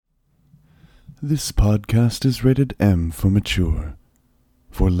This podcast is rated M for mature,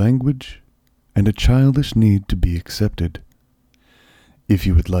 for language and a childish need to be accepted. If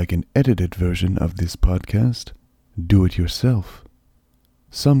you would like an edited version of this podcast, do it yourself.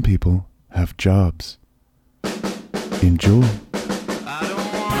 Some people have jobs. Enjoy.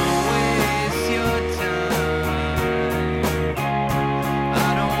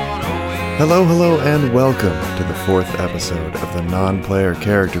 Hello, and welcome to the fourth episode of the Non-Player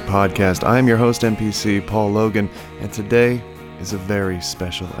Character Podcast. I'm your host, NPC, Paul Logan, and today is a very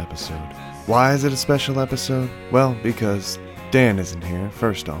special episode. Why is it a special episode? Well, because Dan isn't here,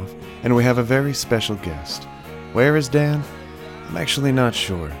 first off, and we have a very special guest. Where is Dan? I'm actually not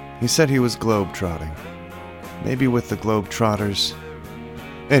sure. He said he was globe-trotting. Maybe with the Globetrotters.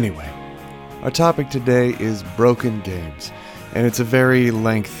 Anyway, our topic today is broken games. And it's a very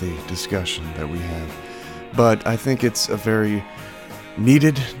lengthy discussion that we have. But I think it's a very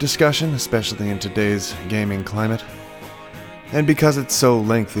needed discussion, especially in today's gaming climate. And because it's so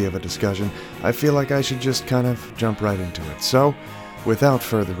lengthy of a discussion, I feel like I should just kind of jump right into it. So, without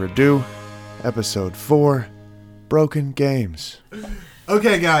further ado, episode 4, Broken Games.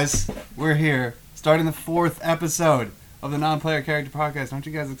 Okay guys, we're here, starting the fourth episode of the Non-Player Character Podcast. Aren't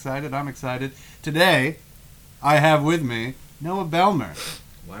you guys excited? I'm excited. Today, I have with me Noah Belmer.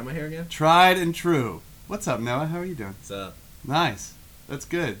 Why am I here again? Tried and true. What's up, Noah? How are you doing? What's up? Nice. That's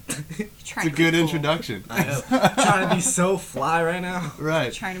good. It's a good introduction. I know. Trying to be so fly right now.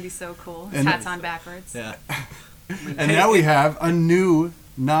 Right. Trying to be so cool. And Hats on backwards. Yeah. And now we have a new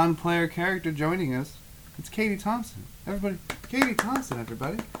non-player character joining us. It's Katy Thompson. Everybody, Katy Thompson,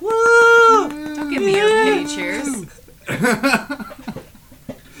 everybody. Woo! Don't give me your pity cheers.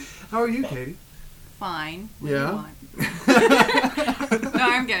 How are you, Katy? Fine. What Yeah? do you want? No,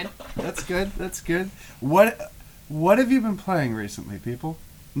 I'm good. That's good. That's good. What have you been playing recently, people?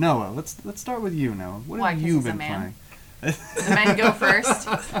 Noah, let's start with you, Noah. What Why, have 'cause you he's a been man? playing? The men go first.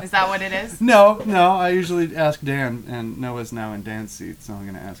 Is that what it is? No. I usually ask Dan, and Noah's now in Dan's seat, so I'm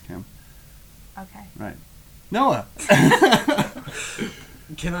going to ask him. Okay. Right. Noah.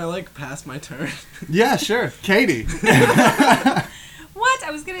 Can I, pass my turn? Yeah, sure. Katy. What?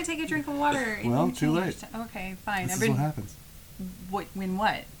 I was gonna take a drink of water. and Well, you too changed. Okay, fine. This is what happens. When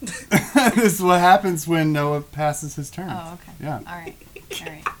what? This is what happens when Noah passes his turn. Oh, okay. Yeah. All right.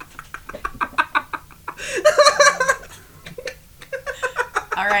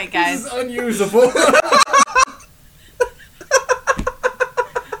 All right, guys. This is unusable.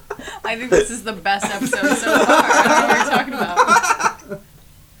 I think this is the best episode so far. I don't know what you're talking about.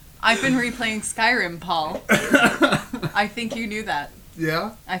 I've been replaying Skyrim, Paul. I think you knew that.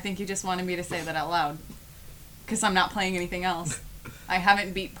 Yeah? I think you just wanted me to say that out loud. Because I'm not playing anything else. I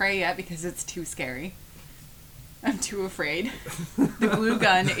haven't beat Prey yet because it's too scary. I'm too afraid. The glue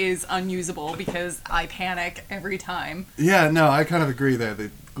gun is unusable because I panic every time. Yeah, no, I kind of agree there. The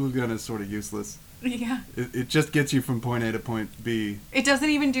glue gun is sort of useless. Yeah. It just gets you from point A to point B. It doesn't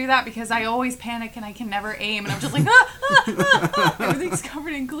even do that because I always panic and I can never aim. And I'm just like, everything's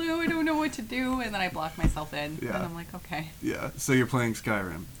covered in glue. I don't know what to do. And then I block myself in. Yeah. And I'm like, okay. Yeah, so you're playing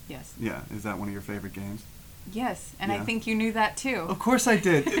Skyrim. Yes. Yeah, is that one of your favorite games? Yes, and Yeah. I think you knew that too. Of course I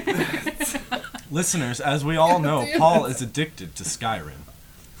did. Listeners, as we all know, Paul is addicted to Skyrim.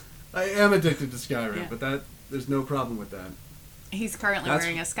 I am addicted to Skyrim, Yeah. but there's no problem with that. He's currently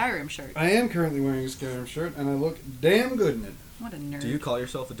wearing a Skyrim shirt. I am currently wearing a Skyrim shirt, and I look damn good in it. What a nerd. Do you call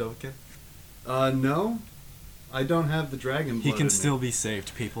yourself a Dovkin? No. I don't have the dragon blood He can in still be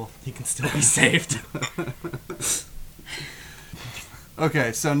saved, people. He can still be saved.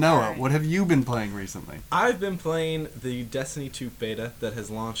 Okay, so Noah, Alright. what have you been playing recently? I've been playing the Destiny 2 beta that has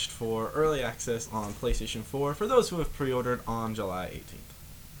launched for early access on PlayStation 4 for those who have pre-ordered on July 18th.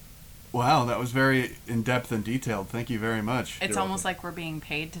 Wow, that was very in-depth and detailed. Thank you very much. It's You're almost like we're being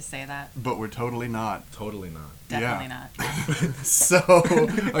paid to say that. But we're totally not. Totally not. Definitely Yeah. not. So,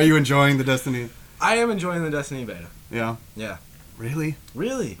 are you enjoying the Destiny? I am enjoying the Destiny beta. Yeah. Yeah. Really?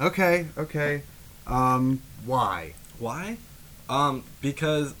 Really? Okay. Why? Why?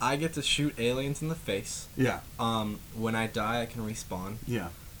 Because I get to shoot aliens in the face. Yeah. When I die, I can respawn. Yeah.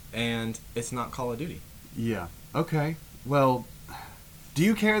 And it's not Call of Duty. Yeah. Okay. Well, do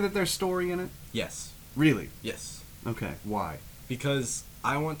you care that there's story in it? Yes. Really? Yes. Okay. Why? Because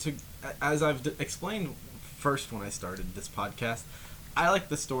I want to, as I've explained first when I started this podcast, I like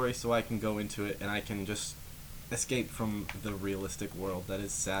the story so I can go into it and I can just escape from the realistic world that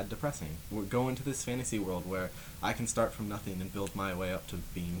is sad, depressing. We're go into this fantasy world where I can start from nothing and build my way up to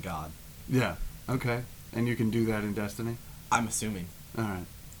being God. Yeah. Okay. And you can do that in Destiny? I'm assuming. All right.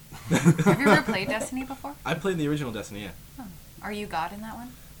 Have you ever played Destiny before? I played the original Destiny, yeah. Oh. Are you God in that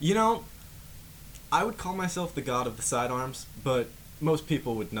one? You know, I would call myself the god of the sidearms, but most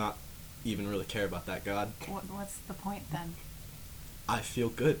people would not even really care about that god. What's the point then? I feel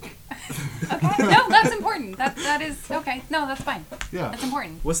good. Okay, no, that's important. That is okay. No, that's fine. Yeah. That's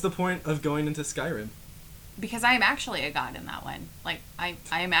important. What's the point of going into Skyrim? Because I am actually a god in that one. Like, I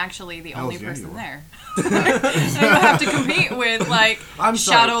am actually the only Hells yeah, person you are. there. I don't have to compete with, like, I'm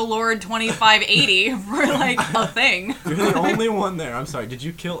sorry. Shadow Lord 2580 for, like, a thing. You're the only one there. I'm sorry. Did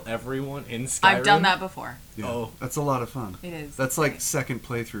you kill everyone in Skyrim? I've done that before. Yeah. Oh. That's a lot of fun. It is. That's like Right. second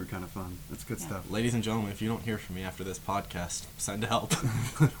playthrough kind of fun. That's good Yeah. stuff. Ladies and gentlemen, if you don't hear from me after this podcast, send help.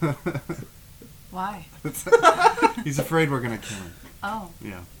 Why? He's afraid we're gonna kill him. Oh,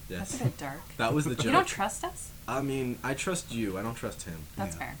 Yeah. that's Yes. a bit dark. That was the joke. You don't trust us? I mean, I trust you. I don't trust him.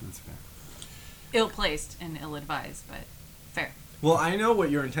 That's Yeah, fair. That's fair. Ill-placed and ill-advised, but fair. Well, I know what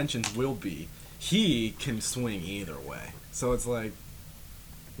your intentions will be. He can swing either way. So it's like,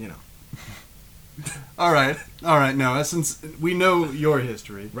 you know. All right. No, since we know your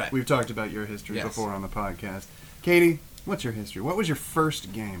history, Right. We've talked about your history Yes. before on the podcast. Katie, what's your history? What was your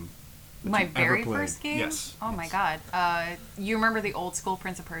first game? that My you ever very played? first game? Yes. Oh my god. You remember the old school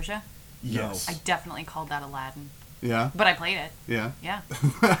Prince of Persia? Yes. I definitely called that Aladdin. Yeah. But I played it. Yeah. Yeah.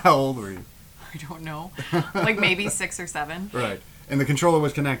 How old were you? I don't know. Like maybe 6 or 7. Right. And the controller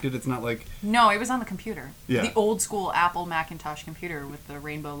was connected. It's not like No, it was on the computer. Yeah. The old school Apple Macintosh computer with the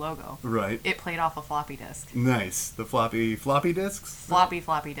rainbow logo. right. It played off a floppy disk. Nice. The floppy disks. Floppy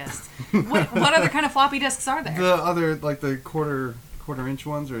disks. What other kind of floppy disks are there? The other like the quarter inch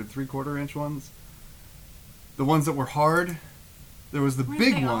ones or 3/4 inch ones. The ones that were hard. There was the Were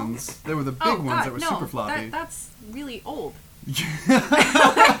big they all? ones. There were the big Oh, ones God, that were no, super floppy. That's really old.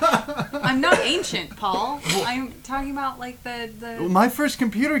 I'm not ancient, Paul. I'm talking about like Well, the my first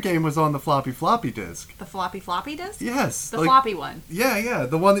computer game was on the floppy disk. floppy disk? Yes. The like- floppy one. Yeah,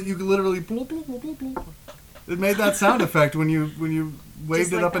 the one that you could literally bloop, bloop, bloop, bloop, bloop. It made that sound effect when you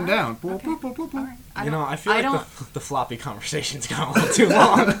waved Just it like up and that? down. Bloop, Okay. bloop, bloop, bloop, bloop. All right. I feel I like don't. the floppy conversation's gone a little too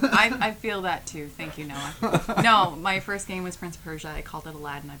long. I feel that too. Thank you, Noah. No, my first game was Prince of Persia. I called it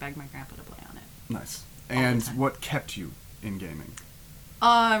Aladdin. I begged my grandpa to play on it. Nice. And time. what kept you in gaming?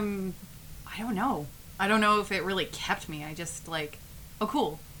 I don't know. I don't know if it really kept me. I just like, oh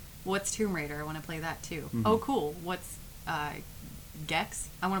cool, what's Tomb Raider? I want to play that too. Mhm. Oh cool, what's Gex?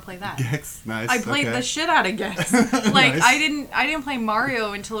 I want to play that. Gex, nice. I played okay. the shit out of Gex. Like Nice. I didn't play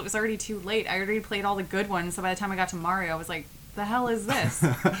Mario until it was already too late. I already played all the good ones. So by the time I got to Mario, I was like, the hell is this?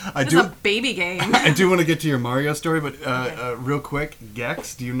 I This do. is a baby game. I do want to get to your Mario story, but real quick,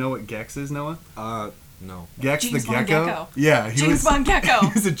 Gex. Do you know what Gex is, Noah? No. Gex James the Bond gecko. gecko. Yeah, he James was. Bond Gecko.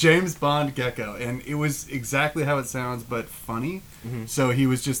 He was a James Bond gecko, and it was exactly how it sounds, but funny. Mhm. So he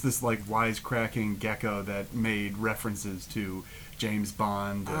was just this like wisecracking gecko that made references to James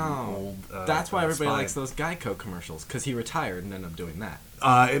Bond and old. That's why everybody spy. likes those Geico commercials, because he retired and ended up doing that.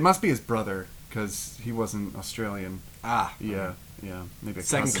 It must be his brother, because he wasn't Australian. Ah. Yeah, maybe a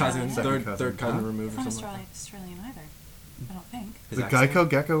Second cousin, Second third cousin Huh? removed It's or not something. Australian either. I don't think. His The accent? Geico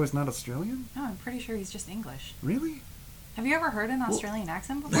gecko is not Australian? No, I'm pretty sure he's just English. Really? Have you ever heard an Australian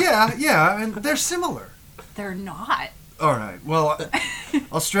accent before? Yeah, and they're similar. They're not. All right. Well,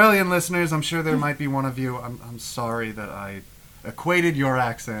 Australian listeners, I'm sure there might be one of you. I'm sorry that I equated your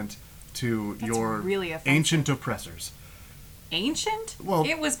accent to That's your really offensive. ancient oppressors. Ancient? Well-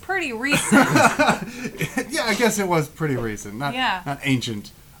 It was pretty recent. Yeah, I guess it was pretty recent. Not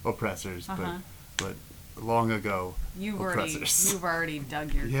ancient oppressors, Uh-huh. but long ago You've oppressors. already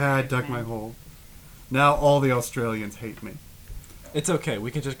dug your Yeah, I grave, dug my man. hole. Now all the Australians hate me. It's okay.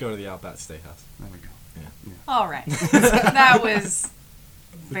 We can just go to the Outback Steakhouse. There we go. All right. That was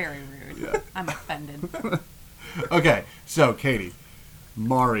very rude. Yeah. I'm offended. Okay, so Katie,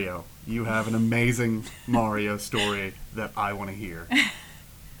 Mario, you have an amazing Mario story that I want to hear.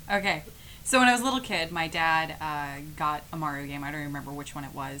 Okay. So when I was a little kid, my dad got a Mario game. I don't remember which one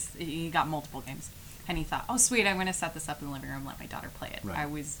it was. He got multiple games. And he thought, oh, sweet, I'm going to set this up in the living room and let my daughter play it. Right. I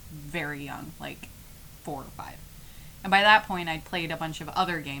was very young, like 4 or 5. And by that point, I'd played a bunch of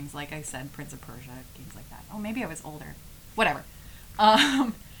other games, like I said, Prince of Persia, games like that. Oh, maybe I was older. Whatever.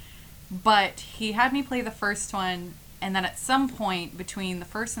 But he had me play the first one, and then at some point between the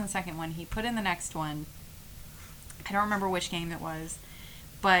first and the second one, he put in the next one. I don't remember which game it was,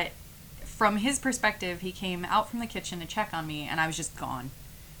 but from his perspective, he came out from the kitchen to check on me, and I was just gone.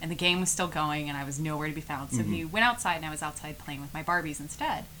 And the game was still going, and I was nowhere to be found. So he went outside, and I was outside playing with my Barbies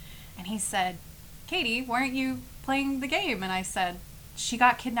instead. And he said, Katie, why aren't you playing the game? And I said, she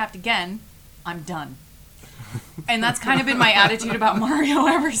got kidnapped again. I'm done. And that's kind of been my attitude about Mario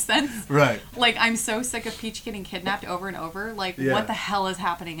ever since. Right. Like, I'm so sick of Peach getting kidnapped over and over. Like, Yeah. what the hell is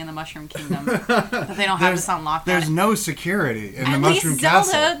happening in the Mushroom Kingdom that they don't have this on lockdown? There's no security in the at Mushroom least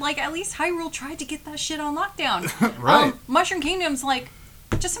Zelda, Castle. like, at least Hyrule tried to get that shit on lockdown. Right. Mushroom Kingdom's like,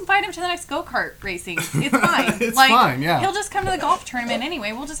 just invite him to the next go-kart racing. It's fine. It's like, fine, yeah. He'll just come to the golf tournament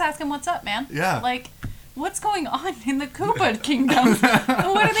anyway. We'll just ask him what's up, man. Yeah. Like, what's going on in the Koopa Kingdom?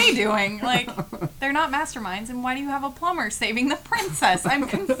 What are they doing? Like, they're not masterminds, and why do you have a plumber saving the princess? I'm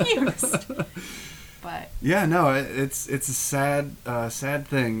confused. But Yeah, no, it's a sad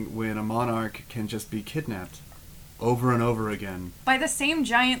thing when a monarch can just be kidnapped over and over again. by the same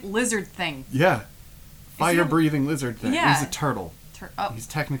giant lizard thing. Yeah. he a- Fire-breathing lizard thing. Yeah. He's a turtle. Oh, He's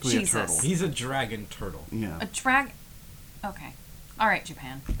technically Jesus. a turtle. He's a dragon turtle. Yeah. a drag. Okay. All right,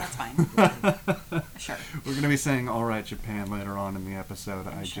 Japan. That's fine. Sure. We're going to be saying all right, Japan later on in the episode.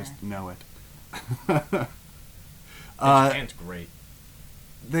 I Sure. just know it. Japan's great.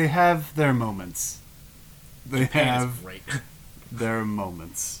 They have their moments. They Japan have is great. their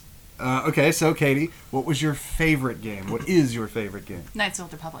moments. Okay, so Katie, what was your favorite game? What is your favorite game? Knights of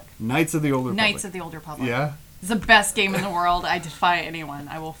the Old Republic. Knights of the Old Republic. Knights of the Old Republic. Yeah? It's the best game in the world. I defy anyone.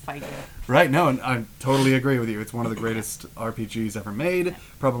 I will fight you. Right, no, and I totally agree with you. It's one of the greatest RPGs ever made.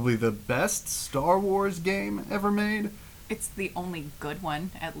 Probably the best Star Wars game ever made. It's the only good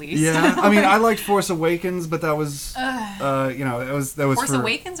one, at least. Yeah, I mean, I liked Force Awakens, but that was, that was Force for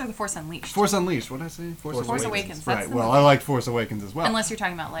Awakens or The Force Unleashed? Force Unleashed. What did I say? Force Awakens. That's Right. the Well, one. I liked Force Awakens as well. Unless you're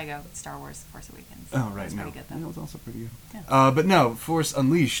talking about Lego Star Wars Force Awakens. Oh, right. That's No, pretty good, yeah, though. it was also pretty good. Yeah. But no, Force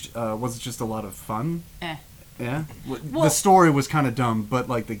Unleashed was just a lot of fun. Eh. Yeah. Well- The story was kind of dumb, but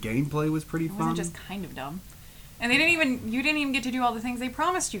like the gameplay was pretty It fun. wasn't just kind of dumb. And you didn't even get to do all the things they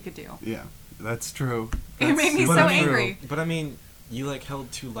promised you could do. Yeah, that's true. It made me That's so true. angry. But I mean, you like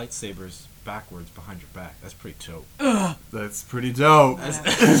held two lightsabers backwards behind your back. That's pretty dope. That's pretty dope.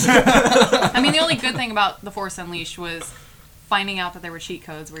 I mean, the only good thing about The Force Unleashed was finding out that there were cheat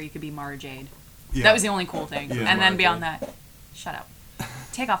codes where you could be Mara Jade. Yeah. That was the only cool thing. Yeah, and Mara then beyond Jade. that, shut up.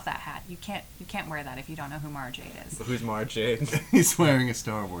 Take off that hat. You can't wear that if you don't know who Mara Jade is. So who's Mara Jade? He's wearing a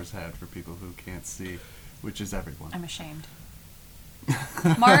Star Wars hat for people who can't see, which is everyone. I'm ashamed.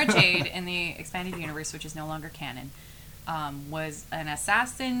 Mara Jade in the expanded universe, which is no longer canon, was an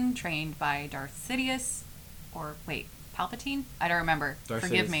assassin trained by Darth Sidious, or wait, Palpatine? I don't remember. Darth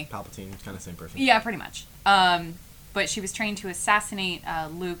Forgive Sidious, me. Palpatine, kind of same person. Yeah, pretty much. But she was trained to assassinate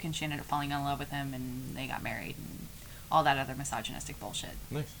Luke, and she ended up falling in love with him, and they got married, and all that other misogynistic bullshit.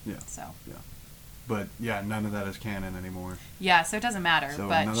 Nice. Yeah. So But yeah, none of that is canon anymore. yeah, so it doesn't matter. So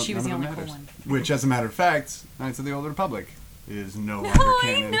but none, she was none the of only it cool matters. one. Which, as a matter of fact, Knights of the Old Republic is no longer No,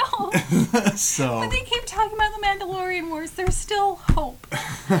 canon. I know. So But they keep talking about the Mandalorian Wars. There's still hope.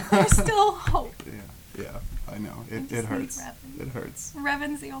 There's still hope. yeah, I know. I It just hurts. need Revan. It hurts.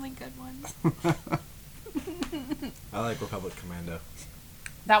 Revan's the only good one. I like Republic Commando.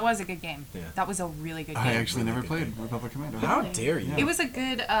 That was a good game. Yeah. That was a really good game. I actually Really never good played game. Republic Commando. How Really? dare you? It was a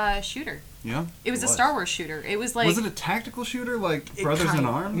good shooter. Yeah. It was It a was. Star Wars shooter. It was like Was it a tactical shooter like Brothers in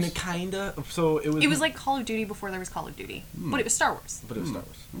Arms? Kinda. So it was. it was like Call of Duty before there was Call of Duty, but it was Star Wars. But it was Star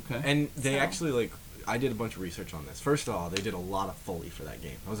Wars. Okay. And they So- actually like. I did a bunch of research on this. First of all, they did a lot of Foley for that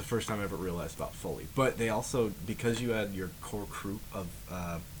game. That was the first time I ever realized about Foley. But they also, because you had your core crew of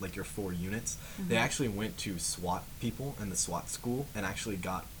like your 4 units, they actually went to SWAT people in the SWAT school and actually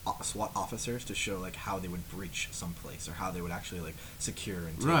got SWAT officers to show like how they would breach someplace or how they would actually like secure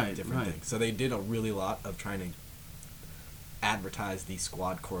and take Right, different right. things. So they did a really lot of trying to advertise the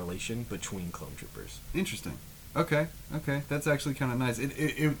squad correlation between clone troopers. Interesting. Okay, that's actually kind of nice.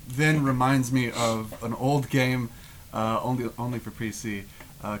 It then reminds me of an old game, only for PC,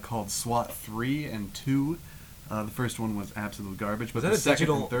 called SWAT 3 and 2. The first one was absolute garbage, but Was the that a second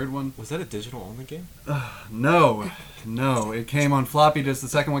digital- and third one, Was that a digital only game? no, it came on floppy disk. The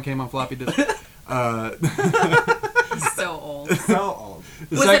second one came on floppy disk. So old. So old.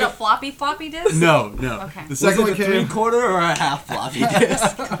 The Was second- it a floppy disk? No. Okay. The Was second it one a came. 3/4 or a half floppy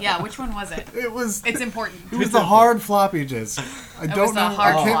disk? Yeah, which one was it? It was. It's important. It was the hard floppy disk. I was don't the know.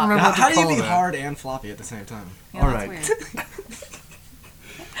 hard I can't floppy. remember what to How do you call be that. hard and floppy at the same time? Yeah, All that's right. weird.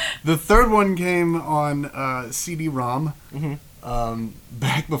 The third one came on CD-ROM,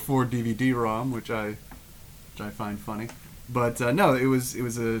 back before DVD-ROM, which I find funny. But no, it was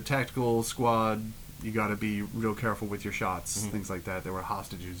a tactical squad. You got to be real careful with your shots, things like that. There were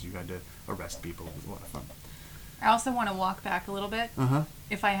hostages. You had to arrest people. It was a lot of fun. I also want to walk back a little bit. Uh-huh.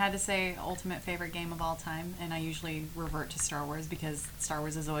 If I had to say ultimate favorite game of all time, and I usually revert to Star Wars because Star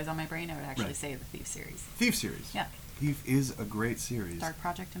Wars is always on my brain, I would actually Right. say the Thief series. Thief series. Yeah. Thief is a great series. Dark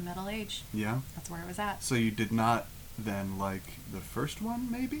Project and Middle Age. Yeah? That's where it was at. So you did not then like the first one,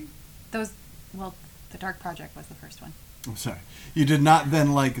 maybe? Well, the Dark Project was the first one. I'm sorry. You did not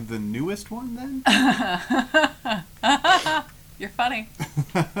then like the newest one then? You're funny.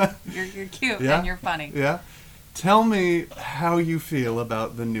 You're cute Yeah? and you're funny. Yeah? Tell me how you feel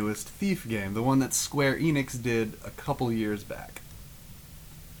about the newest Thief game, the one that Square Enix did a couple years back.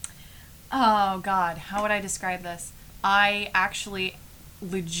 Oh, God. How would I describe this? I actually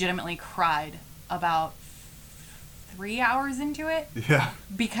legitimately cried about 3 hours into it Yeah.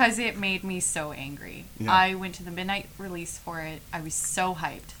 because it made me so angry. Yeah. I went to the midnight release for it. I was so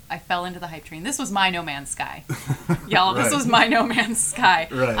hyped. I fell into the hype train. This was my No Man's Sky. Y'all, Right. this was my No Man's Sky.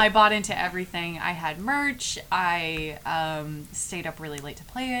 Right. I bought into everything. I had merch. I stayed up really late to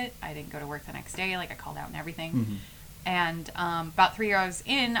play it. I didn't go to work the next day. Like, I called out and everything. Mm-hmm. And about 3 hours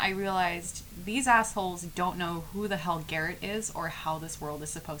in, I realized these assholes don't know who the hell Garrett is or how this world is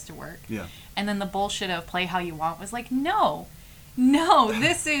supposed to work. Yeah. And then the bullshit of play how you want was like, no,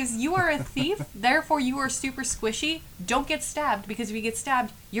 this is, you are a thief, therefore you are super squishy. Don't get stabbed, because if you get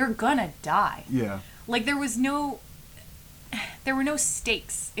stabbed, you're gonna die. Yeah. Like, there were no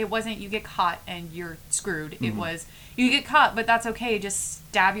stakes. It wasn't you get caught and you're screwed. It was you get caught, but that's okay. Just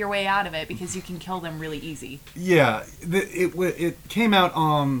stab your way out of it because you can kill them really easy. Yeah. It came out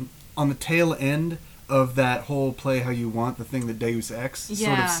on the tail end of that whole play how you want, the thing that Deus Ex sort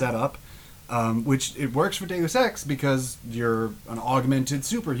Yeah. of set up. Which it works for Deus Ex because you're an augmented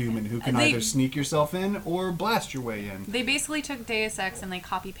superhuman who can either sneak yourself in or blast your way in. They basically took Deus Ex and they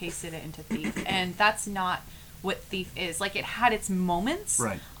copy pasted it into Thief, and that's not what Thief is. Like, it had its moments.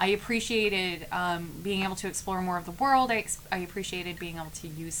 Right. I appreciated being able to explore more of the world. I appreciated being able to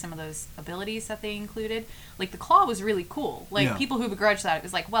use some of those abilities that they included. Like, the claw was really cool. Like, Yeah. people who begrudge that, it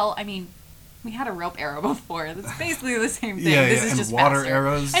was like, well, I mean, we had a rope arrow before. That's basically the same thing. Yeah, This yeah, is and just water faster.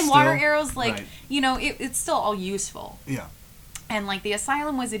 arrows And water still. arrows, like, Right. it's still all useful. Yeah. And, like, the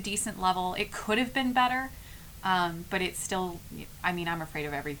Asylum was a decent level. It could have been better, but it's still, I mean, I'm afraid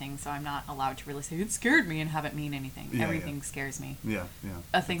of everything, so I'm not allowed to really say, it scared me and have it mean anything. Yeah, Everything scares me. Yeah. Yeah.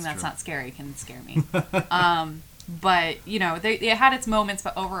 A thing that's true. not scary can scare me. But, it had its moments,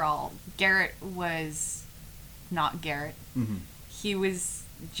 but overall, Garrett was not Garrett. Mm-hmm. He was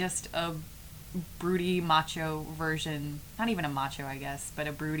just a broody macho version, not even a macho, I guess, but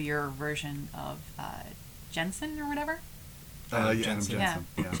a broodier version of Jensen or whatever. Adam Jensen. Jensen.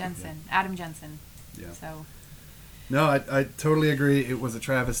 Yeah, Jensen. Adam Jensen. Yeah. So, No, I totally agree. It was a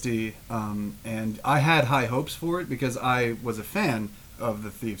travesty, and I had high hopes for it because I was a fan of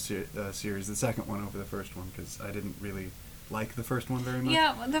the Thief series, the second one over the first one, because I didn't really like the first one very much.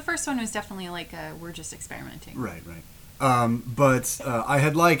 yeah, the first one was definitely like we're just experimenting. Right. But I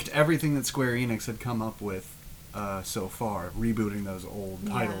had liked everything that Square Enix had come up with so far, rebooting those old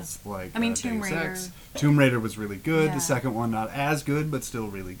Yeah. titles like I mean, Tomb Deus Raider. Ex. Tomb Raider was really good. Yeah. The second one not as good, but still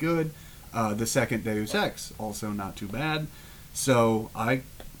really good. The second Deus Ex also not too bad. So I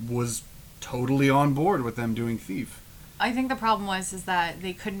was totally on board with them doing Thief. I think the problem is that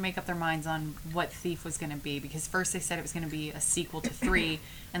they couldn't make up their minds on what Thief was going to be, because first they said it was going to be a sequel to 3,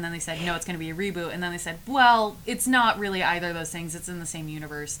 and then they said, no, it's going to be a reboot, and then they said, well, it's not really either of those things, it's in the same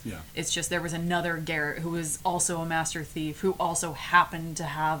universe. Yeah. It's just there was another Garrett who was also a master thief, who also happened to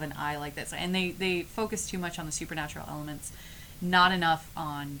have an eye like this, and they focused too much on the supernatural elements, not enough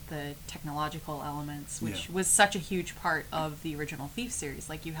on the technological elements, which Yeah. was such a huge part of the original Thief series.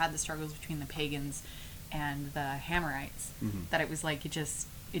 Like, you had the struggles between the pagans and the Hammerites, that it was like it just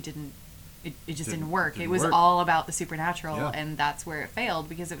didn't work. Didn't It was work. all about the supernatural, Yeah. and that's where it failed,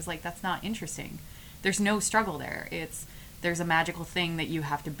 because it was like, that's not interesting. There's no struggle there. There's a magical thing that you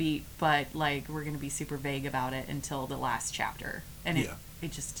have to beat, but like, we're gonna be super vague about it until the last chapter, and Yeah.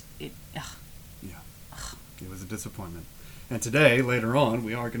 ugh. Yeah. It was a disappointment. And today, later on,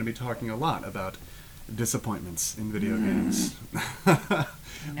 we are going to be talking a lot about disappointments in video games.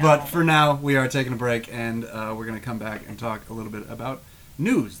 But for now, we are taking a break, and we're going to come back and talk a little bit about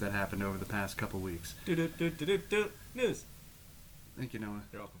news that happened over the past couple weeks. News. Thank you, Noah.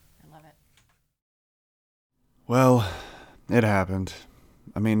 You're welcome. I love it. Well, it happened.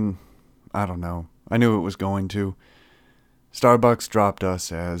 I mean, I don't know. I knew it was going to. Starbucks dropped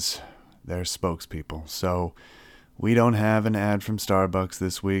us as their spokespeople, so we don't have an ad from Starbucks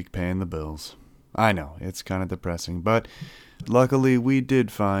this week paying the bills. I know, it's kind of depressing, but luckily we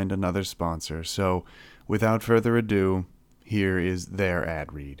did find another sponsor, so without further ado, here is their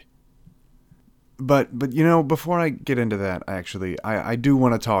ad read. But you know, before I get into that, actually, I do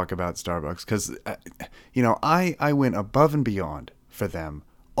want to talk about Starbucks, because, you know, I went above and beyond for them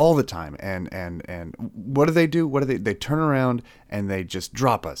all the time. And what do? They turn around and they just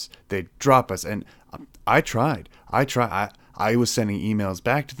drop us. They drop us. And I tried. I was sending emails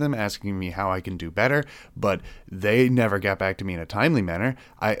back to them asking me how I can do better, but they never got back to me in a timely manner.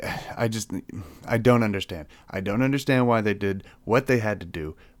 I don't understand. I don't understand why they did what they had to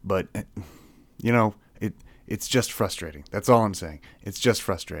do, but it's just frustrating. That's all I'm saying. It's just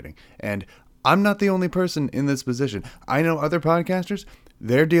frustrating. And I'm not the only person in this position. I know other podcasters,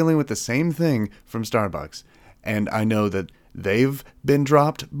 they're dealing with the same thing from Starbucks. And I know that they've been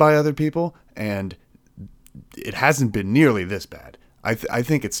dropped by other people, and it hasn't been nearly this bad. I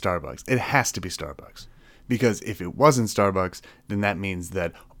think it's Starbucks. It has to be Starbucks. Because if it wasn't Starbucks, then that means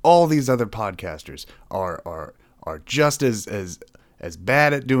that all these other podcasters are just as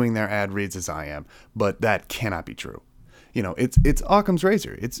bad at doing their ad reads as I am. But that cannot be true. It's Occam's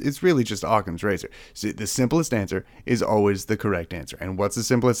razor. It's really just Occam's razor. So the simplest answer is always the correct answer. And what's the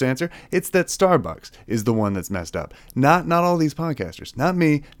simplest answer? It's that Starbucks is the one that's messed up. Not all these podcasters. Not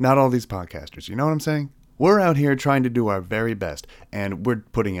me, not all these podcasters. You know what I'm saying? We're out here trying to do our very best, and we're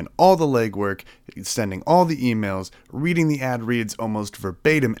putting in all the legwork, sending all the emails, reading the ad reads almost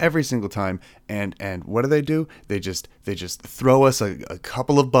verbatim every single time, and what do? They just throw us a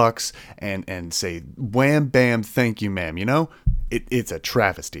couple of bucks and say, wham, bam, thank you, ma'am. It's a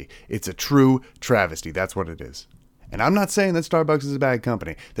travesty. It's a true travesty. That's what it is. And I'm not saying that Starbucks is a bad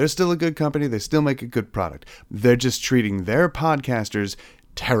company. They're still a good company. They still make a good product. They're just treating their podcasters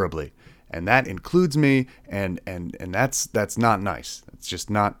terribly. And that includes me, and that's not nice. That's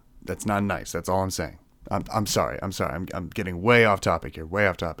not nice. That's all I'm saying. I'm sorry. I'm getting way off topic here. Way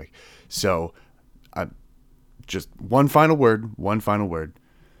off topic. So, just one final word.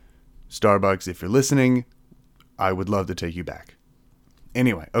 Starbucks, if you're listening, I would love to take you back.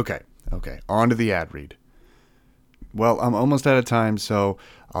 Anyway, okay. On to the ad read. Well, I'm almost out of time, so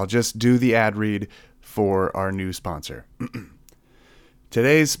I'll just do the ad read for our new sponsor.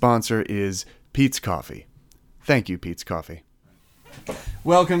 Today's sponsor is Pete's Coffee. Thank you, Pete's Coffee.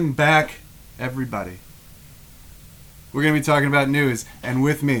 Welcome back, everybody. We're going to be talking about news, and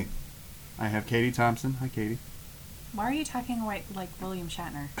with me, I have Katy Thompson. Hi, Katy. Why are you talking like William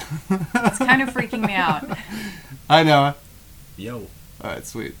Shatner? It's kind of freaking me out. Hi, Noah. Yo. All right,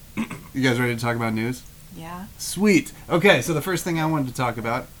 sweet. You guys ready to talk about news? Yeah. Sweet. Okay, so the first thing I wanted to talk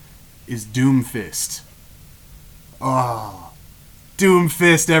about is Doomfist. Oh,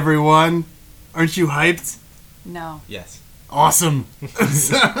 Doomfist, everyone. Aren't you hyped? No. Yes. Awesome.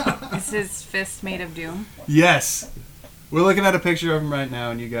 Is his fist made of doom? Yes. We're looking at a picture of him right now,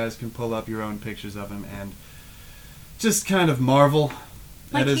 and you guys can pull up your own pictures of him and just kind of marvel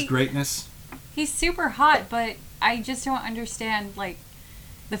at his greatness. He's super hot, but I just don't understand,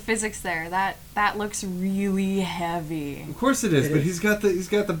 the physics there. That looks really heavy. Of course it is, but he's got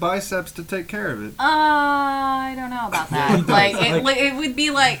the biceps to take care of it. I don't know about that. It would be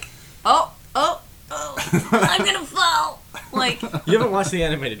like, oh, I'm gonna fall. You haven't watched the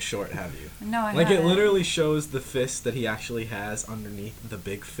animated short, have you? No, I haven't. It literally shows the fist that he actually has underneath the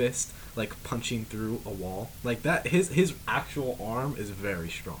big fist, punching through a wall. That, his actual arm is very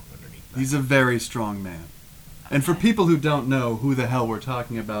strong underneath that. He's a very strong man. And for people who don't know who the hell we're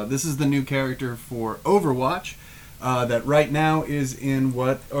talking about, this is the new character for Overwatch that right now is in,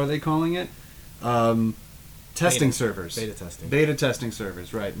 what are they calling it? Testing servers. Beta testing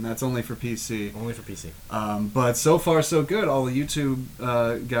servers, right. And that's only for PC. Only for PC. But so far so good. All the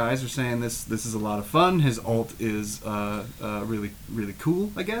YouTube guys are saying this is a lot of fun. His ult is really, really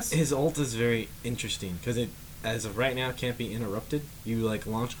cool, I guess. His ult is very interesting because it, as of right now, can't be interrupted. You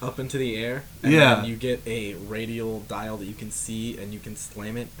launch up into the air, and then you get a radial dial that you can see, and you can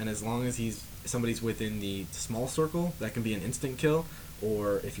slam it. And as long as somebody's within the small circle, that can be an instant kill.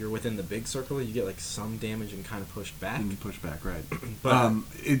 Or if you're within the big circle, you get some damage and kind of push back. And push back, right? But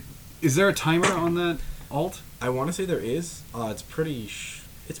is there a timer on that ult? I want to say there is. It's pretty.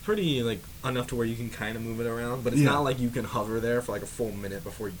 It's pretty enough to where you can kind of move it around, but it's not like you can hover there for a full minute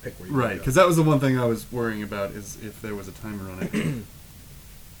before you pick where you right, because that was the one thing I was worrying about, is if there was a timer on it.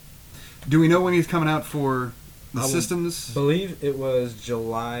 Do we know when he's coming out for the systems? I believe it was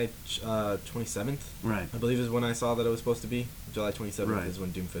July 27th. Right. I believe is when I saw that it was supposed to be. July 27th is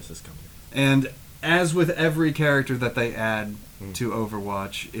when Doomfist is coming. And as with every character that they add to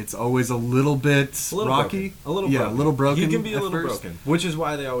Overwatch, it's always a little bit rocky. A little broken. A little broken. He can be a little first. broken. Which is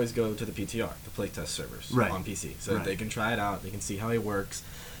why they always go to the PTR, the playtest servers on PC. So that they can try it out, they can see how he works,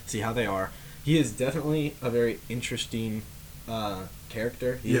 see how they are. He is definitely a very interesting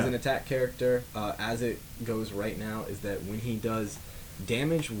character. He is an attack character. As it goes right now is that when he does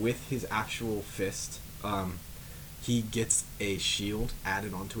damage with his actual fist, he gets a shield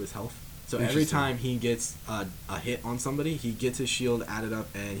added onto his health. So every Interesting. time he gets a hit on somebody, he gets his shield added up,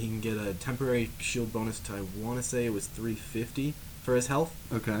 and he can get a temporary shield bonus to, I want to say it was 350 for his health.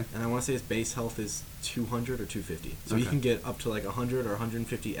 Okay. And I want to say his base health is 200 or 250. So he Okay. can get up to like 100 or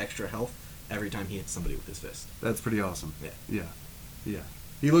 150 extra health every time he hits somebody with his fist. That's pretty awesome. Yeah. Yeah.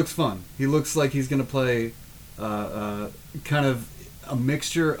 He looks fun. He looks like he's going to play kind of a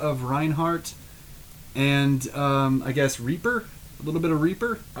mixture of Reinhardt and, I guess, Reaper? A little bit of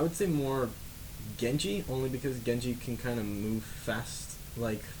Reaper? I would say more Genji, only because Genji can kind of move fast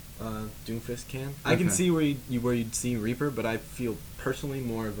like Doomfist can. I can Okay. see where you'd see Reaper, but I feel personally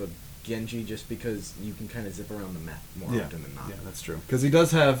more of a Genji just because you can kind of zip around the map more often than not. Yeah, that's true. Because he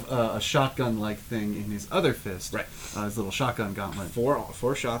does have a shotgun-like thing in his other fist. Right. His little shotgun gauntlet.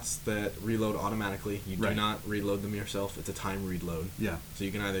 Four shots that reload automatically. You do Right. not reload them yourself. It's a time reload. Yeah. So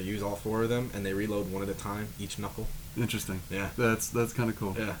you can either use all 4 of them, and they reload one at a time, each knuckle. Interesting. Yeah. That's kind of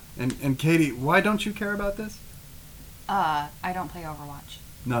cool. Yeah. And Katie, why don't you care about this? I don't play Overwatch.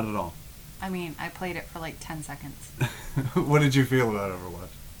 Not at all. I mean, I played it for like 10 seconds. What did you feel about Overwatch?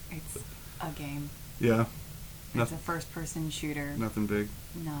 It's a game. Yeah. It's a first-person shooter. Nothing big.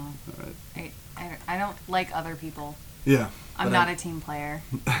 No. All right. I don't like other people. Yeah. I'm But not I- a team player.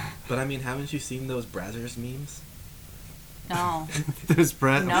 But I mean, haven't you seen those Brazzers memes? No. There's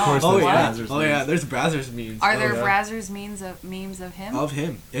Brad. No. Of course, Oh, there's yeah. Brazzers. Oh yeah, there's Brazzers memes. Are there yeah. Brazzers memes of him? Of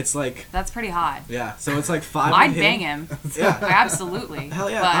him? It's like That's pretty hot. yeah. So it's like 5. I'd of him. bang him. Yeah. Absolutely. Hell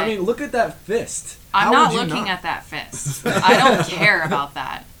yeah. But I mean, look at that fist. I'm How not would you looking not? at that fist. I don't care about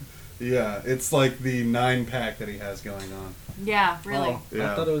that. Yeah, it's like the 9-pack that he has going on. Yeah, really. Oh,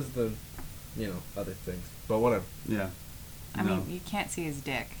 Yeah. I thought it was the, other things. But whatever. Yeah. I No. mean, you can't see his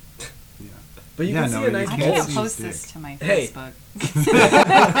dick. Yeah. But you Yeah, can no, see a you nice I can't can't see ball. his post this dick. to my Hey. Facebook.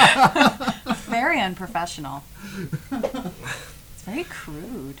 Very unprofessional. It's very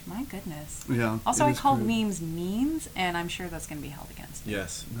crude. My goodness. Yeah. Also, it I is called crude. memes memes, and I'm sure that's going to be held against me.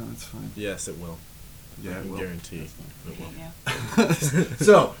 Yes. No, it's fine. Yes, it will. Yeah, I it can will. guarantee it Okay, will. yeah.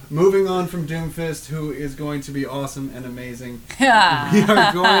 So, moving on from Doomfist, who is going to be awesome and amazing, we Yeah.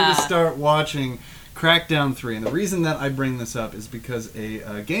 are going to start watching Crackdown 3. And the reason that I bring this up is because a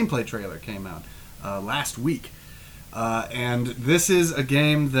gameplay trailer came out last week. And this is a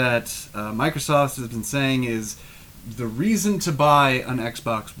game that Microsoft has been saying is the reason to buy an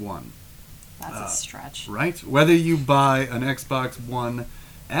Xbox One, That's a stretch. right? Whether you buy an Xbox One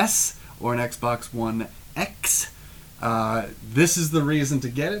S or an Xbox One X, this is the reason to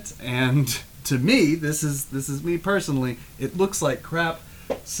get it. And to me, this is me personally, it looks like crap.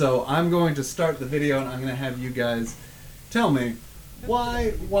 So I'm going to start the video and I'm going to have you guys tell me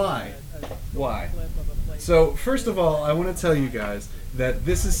why. So first of all, I want to tell you guys that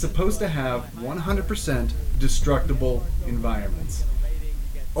this is supposed to have 100% destructible environments.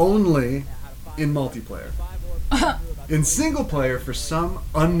 Only in multiplayer. In single player, for some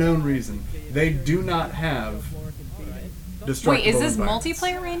unknown reason, they do not have destructible Wait, is this environments.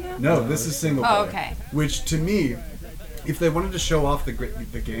 multiplayer right now? No, this is single player. Oh, okay. Which to me, if they wanted to show off the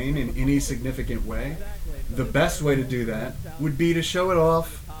game in any significant way, the best way to do that would be to show it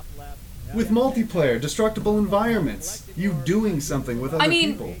off with multiplayer, destructible environments. You doing something with other I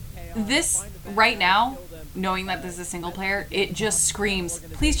mean, people. this right now, knowing that this is a single player, it just screams,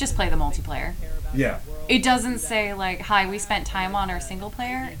 please just play the multiplayer. Yeah. It doesn't say like, hi, we spent time on our single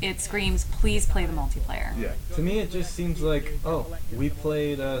player. It screams, please play the multiplayer. Yeah. To me, it just seems like, oh, we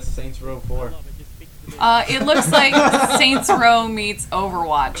played Saints Row 4. It looks like Saints Row meets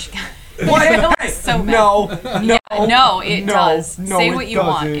Overwatch. What? It looks so bad. No, it does. Say what you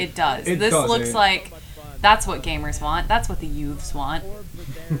want. It does. This looks like that's what gamers want. That's what the youths want.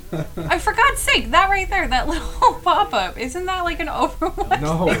 For God's sake, that right there, that little pop-up, isn't that like an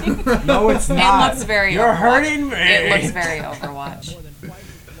Overwatch thing? No, it's not. It looks very You're Overwatch. hurting me. It looks very Overwatch.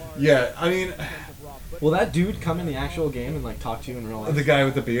 Yeah, I mean, Will that dude come in the actual game and like talk to you in real life? the guy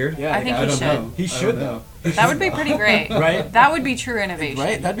with the beard? Yeah, I think I he don't should. know. He I should, don't though. That would be pretty great. Right? That would be true innovation.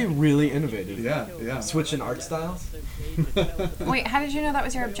 Right? That'd be really innovative. Yeah, yeah. Switching art styles. Wait, how did you know that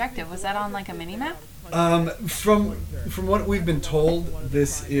was your objective? Was that on like a mini-map? From what we've been told,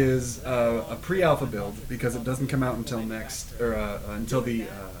 this is a pre-alpha build because it doesn't come out until until the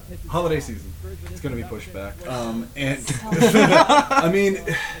holiday season. It's gonna be pushed back. And I mean,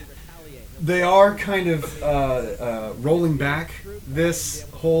 they are kind of rolling back this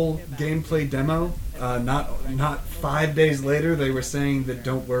whole gameplay demo. Not 5 days later, they were saying that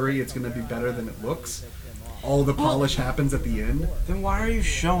don't worry, it's going to be better than it looks. all the polish happens at the end. Then why are you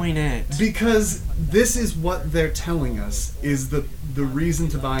showing it? Because this is what they're telling us is the reason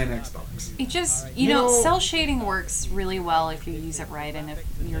to buy an Xbox. It just, you know, cell shading works really well if you use it right, and if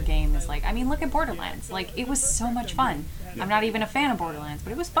your game is like, I mean, look at Borderlands. Like, it was so much fun. I'm not even a fan of Borderlands,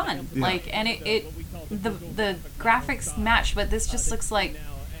 but it was fun. Yeah. Like, and the graphics matched, but this just looks like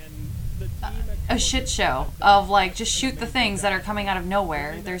a shit show of like, just shoot the things that are coming out of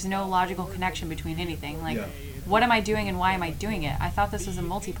nowhere. There's no logical connection between anything. Like, what am I doing and why am I doing it? I thought this was a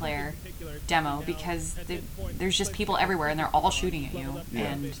multiplayer demo because there's just people everywhere and they're all shooting at you.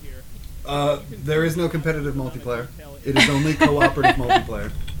 Yeah. And There is no competitive multiplayer. It is only cooperative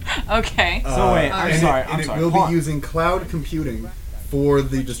multiplayer. okay. So wait, I'm sorry. It will be using cloud computing for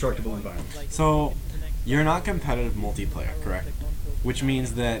the destructible environment. So, you're not competitive multiplayer, correct? Which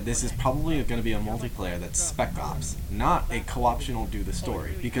means that this is probably going to be a multiplayer that's Spec Ops, not a co-optional do the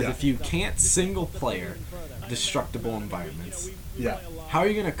story. Because if you can't single player destructible environments, how are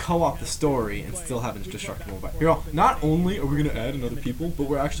you going to co-op the story and still have a destructible environment? You're all, not only are we going to add another people, but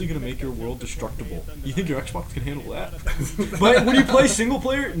we're actually going to make your world destructible. You think your Xbox can handle that? But when you play single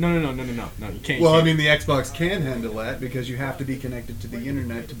player, no, you can't. Well, I mean, the Xbox can handle that because you have to be connected to the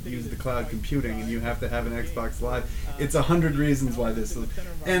internet to use the cloud computing, and you have to have an Xbox Live. It's 100 reasons why this is.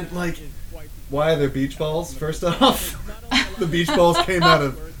 And, like, why are there beach balls, first off? The beach balls came out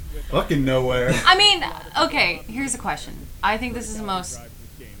of fucking nowhere. I mean, okay, here's a question. I think this is the most,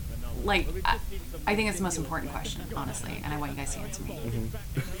 like, I think it's the most important question, honestly, and I want you guys to answer me.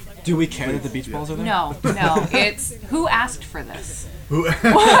 Do we care that the beach balls are there? No, it's, who asked for this? Who-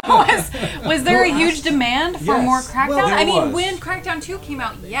 Was there a huge demand for Yes. more Crackdown? Well, there I mean, was. when Crackdown 2 came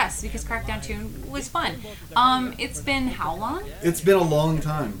out, yes, because Crackdown 2 was fun. It's been how long? It's been a long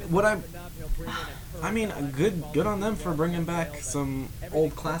time. I mean, good on them for bringing back some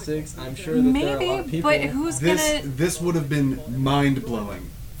old classics. I'm sure that there are a lot of Maybe, people. but who's gonna... This would have been mind-blowing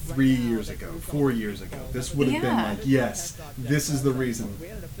 3 years ago, 4 years ago. This would have been Yeah. like, yes, this is the reason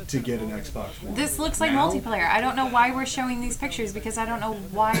to get an Xbox One. This looks like Now- multiplayer. I don't know why we're showing these pictures because I don't know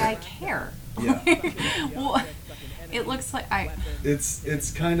why I care. Yeah. Well, it looks like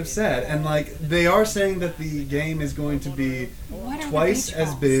It's kind of sad, and like they are saying that the game is going to be What are the twice beach as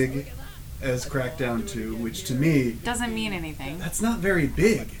balls? big as Crackdown 2, which to me, doesn't mean anything. that's not very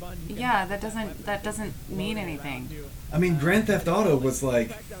big. Yeah, that doesn't mean anything. I mean, Grand Theft Auto was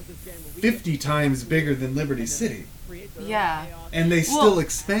like 50 times bigger than Liberty City, Yeah. and they still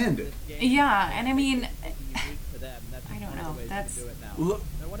expanded. Yeah, and I mean, I don't know. That's Look,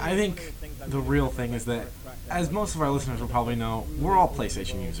 I think the real thing is that, as most of our listeners will probably know, we're all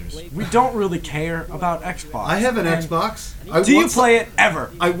PlayStation users. We don't really care about Xbox. I have an And Xbox. Do you play it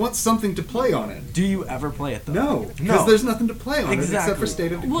ever? I want something to play on it. Do you ever play it though? No, because there's nothing to play on it except Exactly. for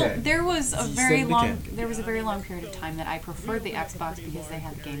State of Decay. well. There was a very State of long. Decay. There was a very long period of time that I preferred the Xbox because they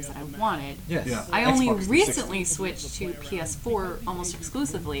had the games that I wanted. Yes. Yeah. I only Xbox 360. recently switched to PS4 almost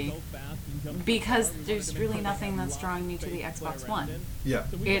exclusively because there's really nothing that's drawing me to the Xbox One. Yeah.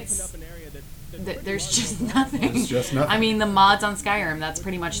 It's there's just nothing. There's just nothing. I mean, the mods on Skyrim, that's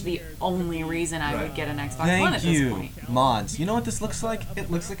pretty much the only reason I would get an Xbox One at Thank you. this point. Mods. You know what this looks like? It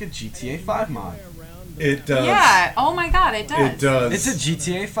looks like a GTA 5 mod. It does. Yeah, oh my god, it does. It does. It's a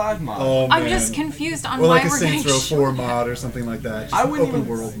GTA 5 mod. Oh, I'm man. just confused on Or why like a we're getting Saints Row 4 mod or something like that. Just I an wouldn't open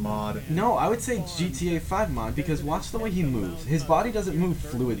even- world mod. No, I would say GTA 5 mod because watch the way he moves. His body doesn't move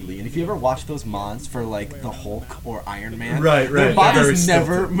fluidly, and if you ever watch those mods for like the Hulk or Iron Man, Right, their right. bodies Very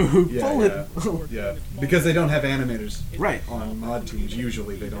never stilted. move Yeah, fully. Yeah, because they don't have animators. Right. On mod teams,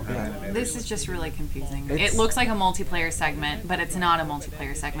 usually they don't have animators. This is just really confusing. It's- It looks like a multiplayer segment, but it's not a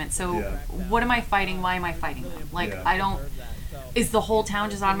multiplayer segment. So, Yeah. what am I fighting? Why am I fighting them? Like, Yeah. I don't. Is the whole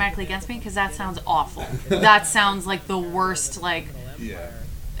town just automatically against me? Because that sounds awful. That sounds like the worst. Like, Yeah.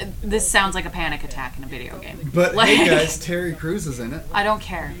 this sounds like a panic attack in a video game. But like, hey guys, Terry Crews is in it. I don't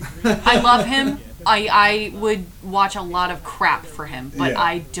care. I love him. I would watch a lot of crap for him, but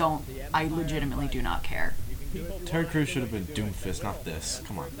Yeah. I legitimately do not care. Terry Crews should have been Doomfist, not this.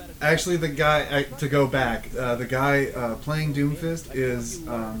 Come on. Actually, the guy, to go back, the guy playing Doomfist is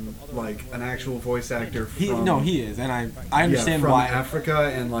like an actual voice actor from... He is, and I understand from why.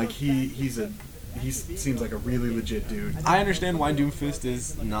 Africa, and like he seems like a really legit dude. I understand why Doomfist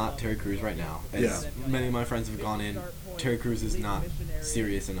is not Terry Crews right now. As Yeah. many of my friends have gone in, Terry Crews is not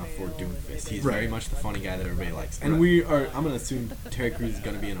serious enough for Doomfist. He's Right. very much the funny guy that everybody likes. And Right. I'm going to assume Terry Crews is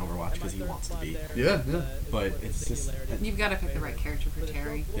going to be in Overwatch because he wants to be. Yeah. But it's just You've got to pick the right character for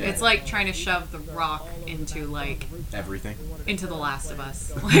Terry. Yeah. It's like trying to shove The Rock into like everything. into The Last of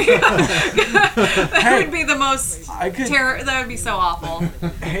Us. That would be the most I could- terror. That would be so awful.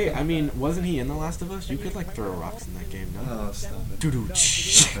 Hey, I mean, wasn't he in The Last of Us, you could like throw rocks in that game. No. Oh, stop it. Doo-doo.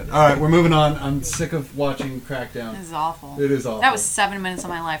 All right, we're moving on. I'm sick of watching Crackdown. This is awful. It is awful. That was 7 minutes of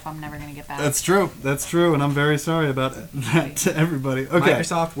my life I'm never going to get back. That's true. That's true, and I'm very sorry about that to everybody. Okay.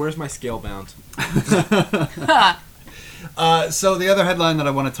 Microsoft, where's my scale bound? So the other headline that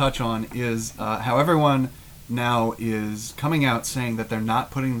I want to touch on is how everyone now is coming out saying that they're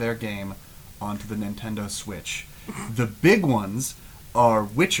not putting their game onto the Nintendo Switch. The big ones are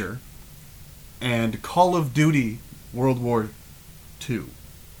Witcher and Call of Duty World War II.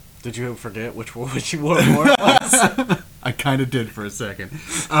 Did you forget which World War it was? I kind of did for a second.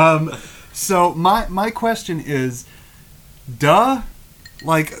 So my question is,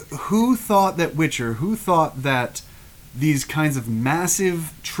 like, who thought that Witcher, who thought that these kinds of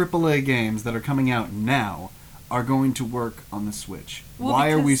massive AAA games that are coming out now are going to work on the Switch? Well,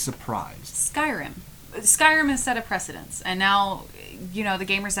 Why are we because surprised? Skyrim has set a precedence, and now, you know, the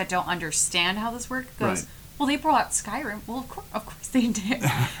gamers that don't understand how this works goes, Right. well, they brought Skyrim. Well, of course they did.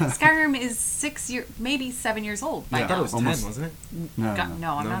 Skyrim is 7 years old by Yeah. I thought it now. was Almost. 10, wasn't it? No, I'm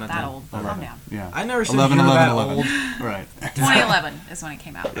No, not not that that. old. Calm 11. down. Yeah. I never said 11, you were 11, that 11. old. Right. 2011 is when it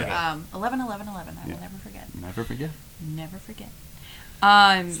came out. Yeah. 11, 11, 11. I will Yeah. never forget. Never forget. Never forget.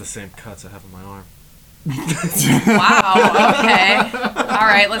 It's the same cuts I have on my arm. Wow, okay. All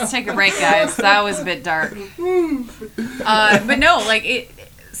right, let's take a break, guys. That was a bit dark. But no, like,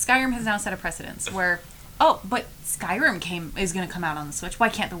 Skyrim has now set a precedence where, but Skyrim is going to come out on the Switch. Why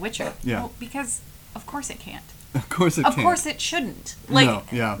can't The Witcher? Yeah. Well, because of course it can't. Of course it Of can't. course it shouldn't. Like, No,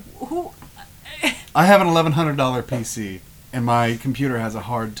 yeah. who... I have an $1,100 PC, and my computer has a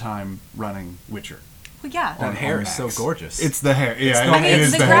hard time running Witcher. Well, yeah. That On hair is so Max. gorgeous. It's the hair. Yeah, I mean, it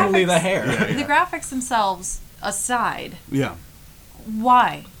is the the hair. totally the hair. Yeah. The graphics themselves aside, Yeah.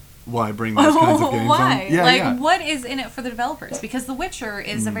 why? Why bring those kinds of games Why? on? Yeah, like, yeah. what is in it for the developers? Because The Witcher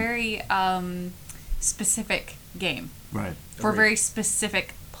is a very specific game Right. for Agreed. very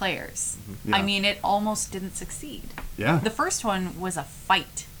specific players. Yeah. I mean, it almost didn't succeed. Yeah. The first one was a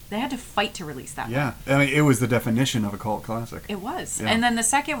fight. They had to fight to release that one. Yeah. I mean, it was the definition of a cult classic. It was. Yeah. And then the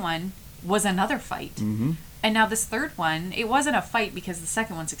second one was another fight. Mm-hmm. And now this third one, it wasn't a fight because the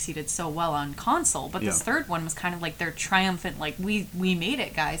second one succeeded so well on console, but this Yeah. third one was kind of like their triumphant, like, we made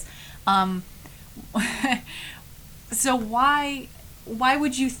it, guys. So why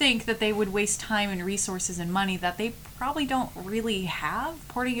would you think that they would waste time and resources and money that they probably don't really have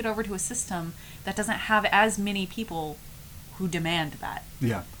porting it over to a system that doesn't have as many people who demand that?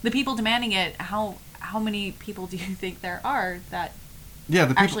 Yeah. The people demanding it, how many people do you think there are that Yeah. The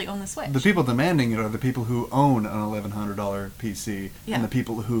people, actually own the Switch? the people demanding it are the people who own an $1,100 PC Yeah. and the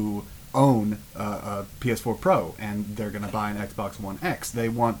people who own a PS4 Pro and they're going to buy an Xbox One X. They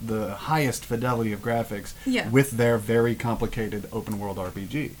want the highest fidelity of graphics Yeah. with their very complicated open world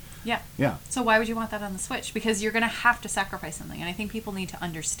RPG. Yeah. Yeah. So why would you want that on the Switch? Because you're going to have to sacrifice something. And I think people need to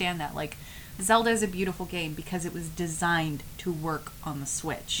understand that. Like, Zelda is a beautiful game because it was designed to work on the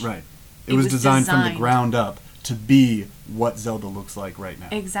Switch. Right. It was designed from the ground up to be what Zelda looks like right now.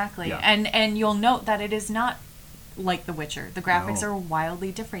 Exactly. Yeah. And you'll note that it is not like The Witcher. The graphics No. are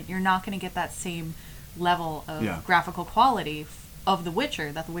wildly different. You're not going to get that same level of Yeah. graphical quality of The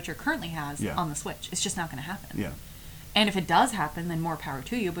Witcher that The Witcher currently has Yeah. on the Switch. It's just not going to happen. Yeah. And if it does happen, then more power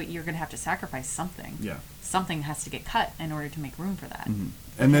to you, but you're going to have to sacrifice something. Yeah. Something has to get cut in order to make room for that. Mhm.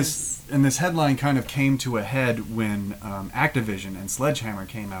 And this headline kind of came to a head when Activision and Sledgehammer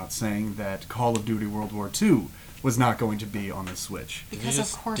came out saying that Call of Duty World War II was not going to be on the Switch. Because of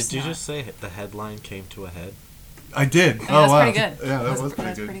course Did you not. just say the headline came to a head? I did. Yeah, Oh that's wow. pretty good. Yeah, that That's- was pretty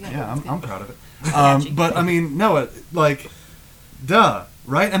that's good. pretty good. Yeah, That's I'm good. proud of it. Catchy. But I mean, no, duh,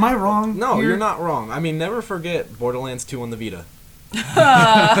 right? Am I wrong? No, here? you're not wrong. I mean, never forget Borderlands 2 on the Vita.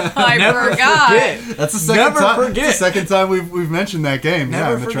 I Never forgot. forget. That's the second Never time. forget. It's the second time we've mentioned that game. Never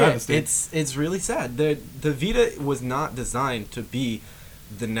yeah, in the forget. travesty. It's really sad. The Vita was not designed to be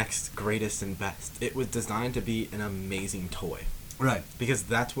the next greatest and best. It was designed to be an amazing toy. right. Because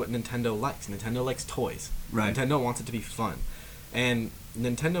that's what Nintendo likes. Nintendo likes toys. Right. Nintendo wants it to be fun. And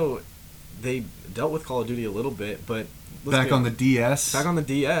Nintendo, they dealt with Call of Duty a little bit, but Back on the DS. back on the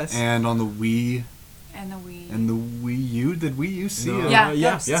DS. and on the Wii And the Wii. and the Wii U. Did Wii U see No, it? Yeah,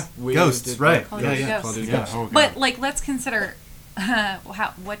 yeah, Ghosts. yeah. We Ghosts, did right. Call of Duty Ghosts. Call of Duty Yeah. Ghosts. Oh, God. But, like, let's consider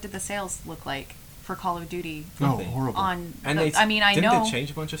what did the sales look like for Call of Duty Oh, Nothing. horrible. on. And I know. Didn't they change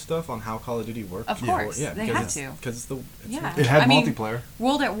a bunch of stuff on how Call of Duty worked? Of course, they because had it's, to. Because it's Yeah. It had I mean, multiplayer.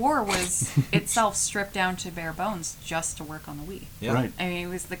 World at War was itself stripped down to bare bones just to work on the Wii. Yeah. Right. I mean, it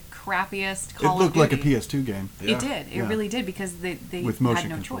was the crappiest It Call looked of like a Duty. PS2 game. Yeah. It did. It Yeah. really did because they With had motion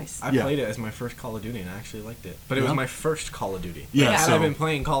no control. choice. I Yeah. played it as my first Call of Duty and I actually liked it. But it Yeah. was my first Call of Duty. Yeah, Had so- I been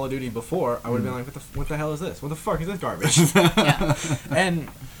playing Call of Duty before, I would have been like, what the hell is this? What the fuck is this garbage? Yeah. And,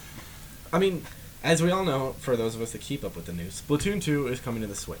 I mean, as we all know, for those of us that keep up with the news, Splatoon 2 is coming to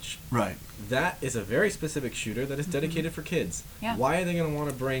the Switch. Right. That is a very specific shooter that is dedicated for kids. Yeah. Why are they going to want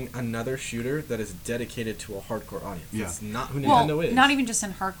to bring another shooter that is dedicated to a hardcore audience? Yeah. It's not who Well, Nintendo is. not even just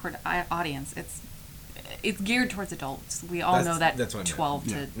in hardcore audience. It's geared towards adults. We all know that that's what I meant. 12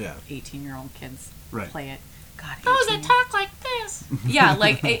 to Yeah. 18-year-old kids Right. play it. God, Those that 18. talk like this. Yeah,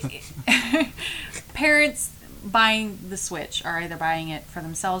 like parents buying the Switch are either buying it for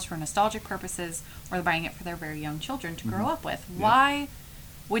themselves for nostalgic purposes or they're buying it for their very young children to grow up with. Yeah. Why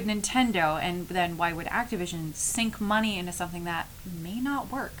would Nintendo and then why would Activision sink money into something that may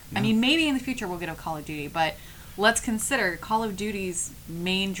not work? I Yeah. mean, maybe in the future we'll get a Call of Duty, but let's consider Call of Duty's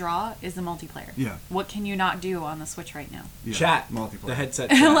main draw is the multiplayer. Yeah. What can you not do on the Switch right now? Yeah. Chat. Multiplayer. The headset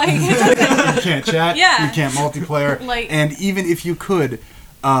chat. Like, it doesn't- You can't chat. Yeah. You can't multiplayer. Like- and even if you could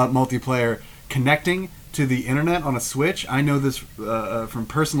multiplayer, connecting to the internet on a Switch, I know this from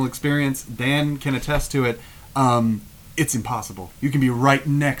personal experience. Dan can attest to it. It's impossible. You can be right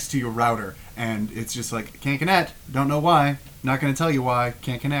next to your router, and it's just like, can't connect. Don't know why. Not going to tell you why.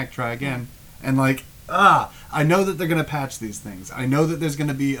 Can't connect. Try again. And like, I know that they're going to patch these things. I know that there's going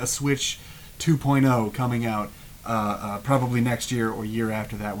to be a Switch 2.0 coming out probably next year or year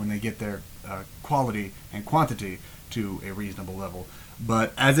after that when they get their quality and quantity to a reasonable level.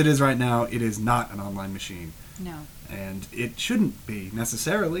 But as it is right now, it is not an online machine. no. And it shouldn't be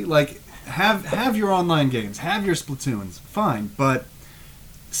necessarily. Like, have your online games, have your Splatoons, fine. But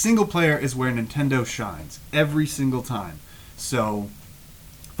single player is where Nintendo shines every single time. So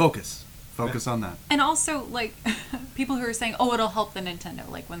focus on that. And also, like, people who are saying, oh, it'll help the Nintendo.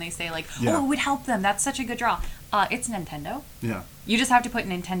 Like, when they say, like, Yeah. oh, it would help them. That's such a good draw. It's Nintendo. Yeah, You just have to put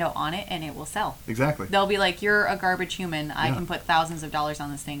Nintendo on it, and it will sell. exactly. They'll be like, you're a garbage human. I Yeah. can put thousands of dollars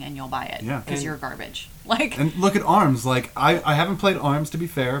on this thing, and you'll buy it. Yeah. Because And- you're garbage. Like, And look at ARMS. Like, I haven't played ARMS, to be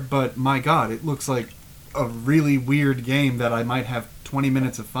fair, but my God, it looks like a really weird game that I might have 20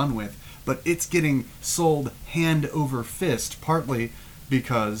 minutes of fun with. But it's getting sold hand over fist, partly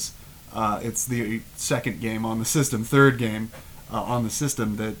because it's the second game on the system, third game on the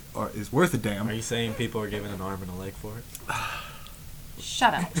system that is worth a damn. Are you saying people are giving an arm and a leg for it?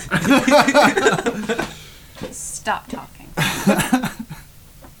 shut up. Stop talking.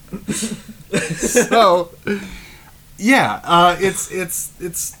 So, yeah,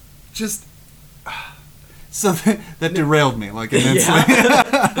 it's just so that derailed me like immensely.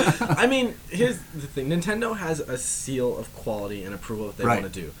 I mean, here's the thing. Nintendo has a seal of quality and approval that they Right.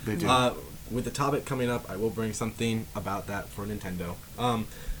 want to do. They do. With the topic coming up, I will bring something about that for Nintendo.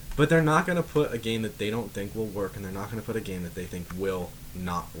 But they're not going to put a game that they don't think will work, and they're not going to put a game that they think will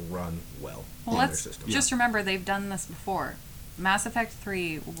not run well Well, on their let's system. just remember they've done this before. Mass Effect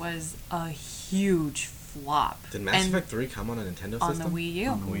 3 was a huge flop. Did Mass And Effect 3 come on a Nintendo on system? the Wii U.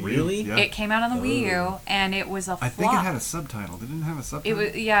 On the Wii U, Really? yeah. It came out on the Wii U, and it was a flop. I think it had a subtitle. Didn't it have a subtitle? It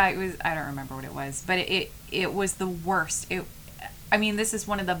was, yeah, it was. I don't remember what it was, but it was the worst. I mean, this is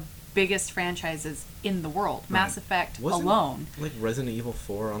one of the biggest franchises in the world. Mass Effect Wasn't alone. like Resident Evil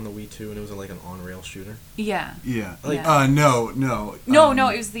 4 on the Wii 2, and it was like an on-rail shooter? Yeah. Yeah. Like- Yeah. No. No,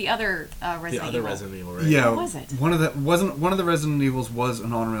 it was the other Resident The other Evil. Resident Evil, right? Yeah. What was it? One of the Resident Evils was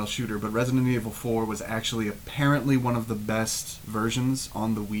an on-rail shooter, but Resident Evil 4 was actually apparently one of the best versions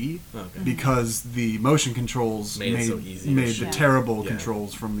on the Wii Okay. because the motion controls Made it so easy to made the shoot. terrible Yeah.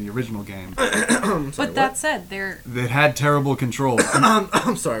 controls from the original game. I'm sorry, But that said, they're That had terrible controls.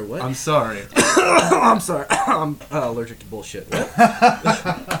 I'm sorry, what? I'm sorry. I'm sorry. I'm allergic to bullshit. What?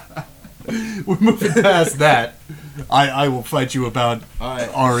 We're moving past that. I will fight you about All right.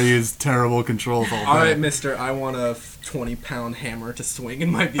 RE's terrible controls all day. All right, mister, I want a 20-pound hammer to swing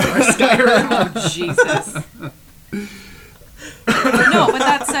in my VR Skyrim. oh Jesus. No, but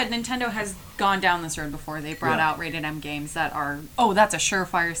that said, Nintendo has gone down this road before. They brought Yeah. out rated M games that are, oh, that's a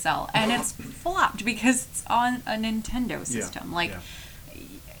surefire sell, and it's flopped because it's on a Nintendo system. Like,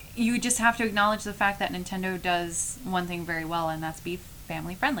 you just have to acknowledge the fact that Nintendo does one thing very well, and that's be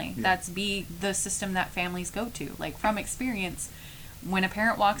family friendly. Yeah. That's be the system that families go to. Like, from experience, when a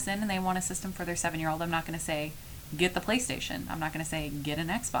parent walks in and they want a system for their 7-year-old, I'm not going to say, get the PlayStation. I'm not going to say, get an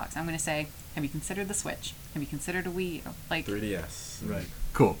Xbox. I'm going to say, have you considered the Switch? Have you considered a Wii U? Like, 3DS. Right.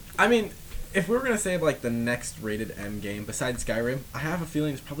 Cool. I mean, if we were gonna say like the next rated M game besides Skyrim, I have a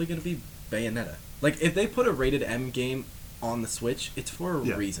feeling it's probably gonna be Bayonetta. Like if they put a rated M game on the Switch, it's for a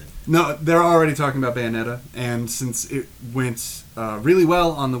reason. No, they're already talking about Bayonetta, and since it went really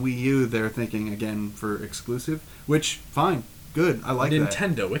well on the Wii U, they're thinking again for exclusive, which fine, good, I like that.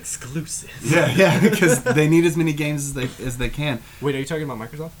 Nintendo exclusive. Yeah, because they need as many games as they can. Wait, are you talking about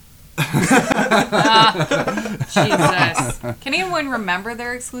Microsoft? Jesus. Can anyone remember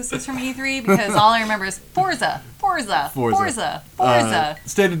their exclusives from E3? Because all I remember is Forza.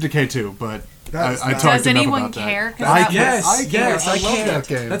 State of Decay 2, but I talked Does enough anyone about that. care? I care. love that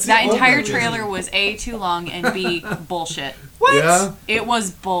game. That's That the entire only trailer reason. was A, too long, and B, bullshit. What? Yeah, It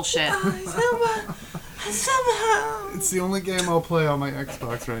was bullshit. Somehow. it's the only game I'll play on my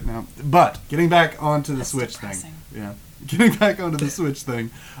Xbox right now. But getting back onto the That's Switch depressing. thing. Yeah, getting back onto the Switch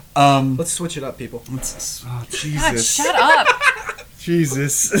thing. Let's switch it up, people. Oh, Jesus. God, shut up.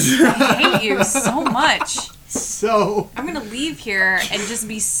 Jesus. I hate you so much. So, I'm going to leave here and just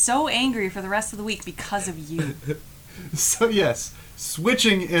be so angry for the rest of the week because of you. yes,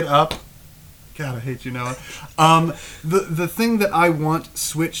 switching it up. God, I hate you, Noah. The thing that I want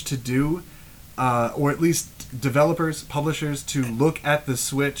Switch to do, or at least developers, publishers to look at the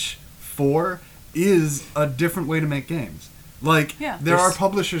Switch for, is a different way to make games. Like, there are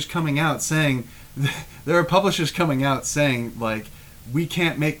publishers coming out saying, like, we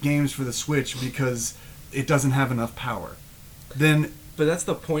can't make games for the Switch because it doesn't have enough power. Then, but that's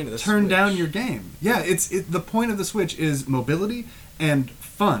the point of the turn Switch. down your game. Yeah, the point of the Switch is mobility and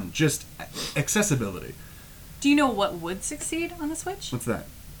fun, just accessibility. Do you know what would succeed on the Switch? What's that?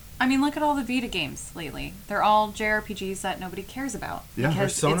 I mean, look at all the Vita games lately. They're all JRPGs that nobody cares about. Yeah.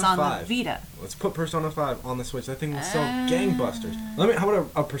 Because Persona it's on 5. the Vita. Let's put Persona 5 on the Switch. That thing will sell gangbusters. How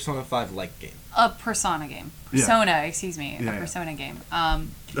about a Persona 5 like game? A Persona game. Excuse me. A Persona game.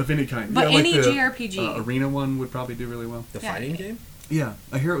 Of any kind. But like any the, JRPG. Arena one would probably do really well. The fighting game? Yeah,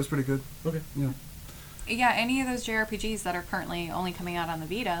 I hear it was pretty good. Okay. Yeah, any of those JRPGs that are currently only coming out on the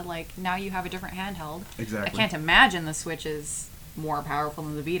Vita, like, now you have a different handheld. Exactly. I can't imagine the Switch is more powerful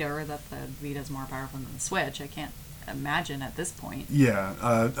than the Vita, or that the Vita is more powerful than the Switch. I can't imagine at this point. Yeah.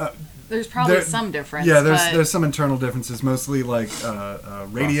 There's probably some difference. Yeah, but there's some internal differences, mostly like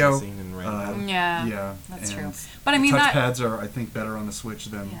radio. Processing and radio. Yeah, that's and true. But I mean, touchpads are, I think, better on the Switch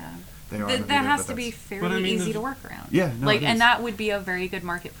than they are on the Vita. That has but to be that's- fairly easy to work around. Yeah, no, like, it and is. that would be a very good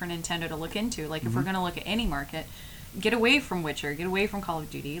market for Nintendo to look into. Like, if we're going to look at any market, get away from Witcher, get away from Call of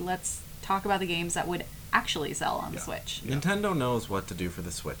Duty. Let's talk about the games that would actually sell on the Switch. Nintendo knows what to do for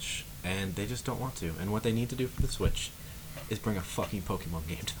the Switch, and they just don't want to. And what they need to do for the Switch is bring a fucking Pokemon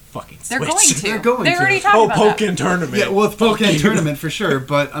game to the fucking Switch. They're going to. They're already talking about that. Pokken Tournament. Yeah, well, it's Pokemon Tournament for sure,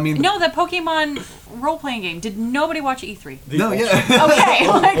 but I mean... No, the Pokemon role-playing game. Did nobody watch E3? No, yeah. Okay,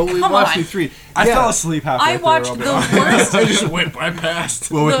 like, we come watched on. E3. I Yeah. fell asleep halfway I through. watched I'll be the honest. worst. I just went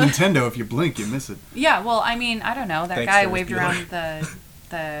bypassed. Well, with The- Nintendo, if you blink, you miss it. Yeah, well, I mean, I don't know. That Thanks, guy Ferris waved Bueller. around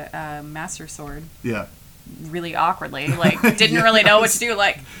the Master Sword Yeah. really awkwardly. Like, didn't really know what to do.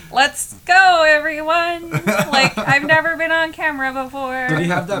 Like, let's go, everyone. Like, I've never been on camera before. Did he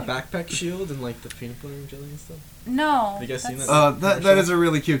have that backpack shield and like the peanut butter and jelly and stuff? No. Have you guys seen that's- That is a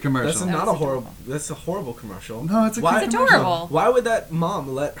really cute commercial. That's not a horrible. That's a horrible commercial. No, it's a Why- cute It's commercial. adorable. Why would that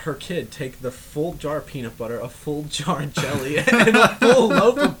mom let her kid take the full jar of peanut butter, a full jar of jelly, and a full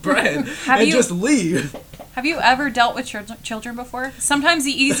loaf of bread, and you- just leave? Have you ever dealt with children before? Sometimes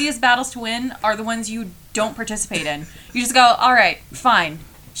the easiest battles to win are the ones you don't participate in. You just go, all right, fine,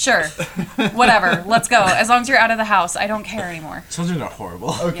 sure, whatever, let's go. As long as you're out of the house, I don't care anymore. Children are horrible.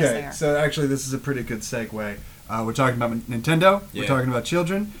 Yes, they Okay, are. so actually this is a pretty good segue. We're talking about Nintendo, we're Yeah. talking about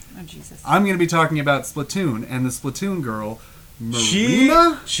children. Oh, Jesus. I'm going to be talking about Splatoon, and the Splatoon girl,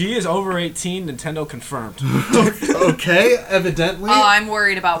 Marina? She is over 18. Nintendo confirmed. Okay, evidently. Oh, I'm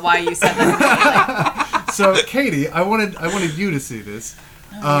worried about why you said that. So, Katy, I wanted you to see this.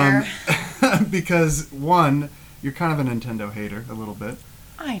 Here. Because, one, you're kind of a Nintendo hater, a little bit.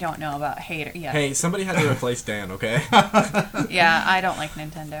 I don't know about hater. Yeah. Hey, somebody had to replace Dan, okay? Yeah, I don't like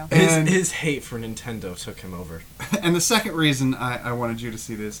Nintendo. And- His hate for Nintendo took him over. And the second reason I wanted you to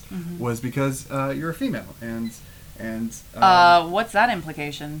see this was because you're a female, and What's that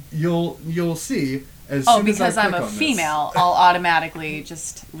implication? you'll see as Oh, soon as I because I'm click a on this. female, I'll automatically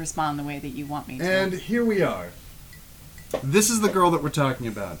just respond the way that you want me to. And here we are. This is the girl that we're talking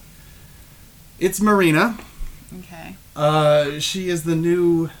about. It's Marina. Okay. She is the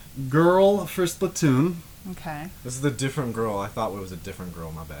new girl for Splatoon. Okay. This is the different girl. I thought it was a different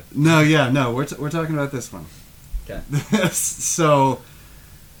girl, my bad. No, we're talking about this one. Okay. So,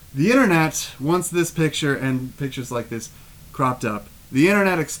 the internet, once this picture and pictures like this cropped up, the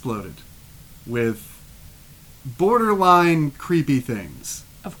internet exploded. with borderline creepy things.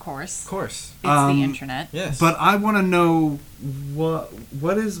 Of course. Of course. It's the internet. Yes. But I want to know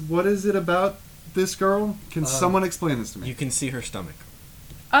what is it about this girl? Can someone explain this to me? You can see her stomach.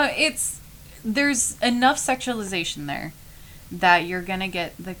 There's enough sexualization there that you're gonna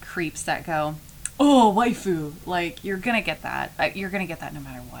get the creeps that go, oh, waifu. Like, you're gonna get that. You're gonna get that no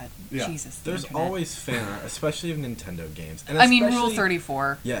matter what. Yeah. Jesus. There's internet. always fan art, especially of Nintendo games. And I mean, Rule especially-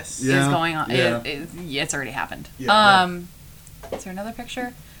 34 Yes. Yeah. is going on. Yeah. It's already happened. Yeah, Is there another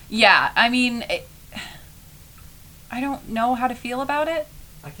picture? Yeah, I mean, I don't know how to feel about it.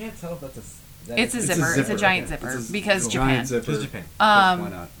 I can't tell if that's a... It's a zipper. It's a giant okay. zipper It's a because giant Japan. zipper. Because Japan. Why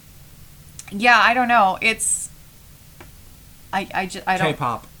not? Yeah, I don't know. It's I don't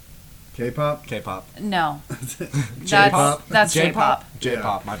K-pop. K-pop? K-pop. no. J-pop? That's J-pop.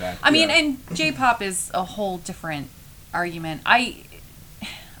 J-pop, my bad. I mean, Yeah. and J-pop is a whole different argument.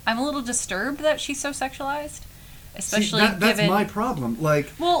 I'm a little disturbed that she's so sexualized, especially See, that's given. my problem.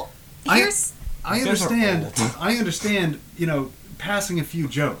 Like, Well, I- here's I You guys are understand. old. I understand. Passing a few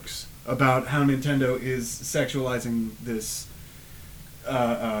jokes about how Nintendo is sexualizing this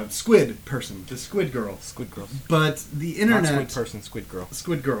squid person, this squid girl. Squid Girl. But the Not internet, Squid Person, Squid Girl.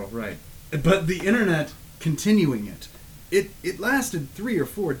 Squid Girl, right? But the internet continuing it. It lasted 3 or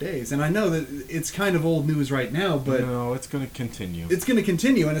 4 days, and I know that it's kind of old news right now, but No, it's going to continue. it's going to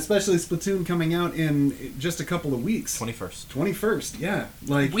continue, and especially Splatoon coming out in just a couple of weeks. 21st. 21st, yeah,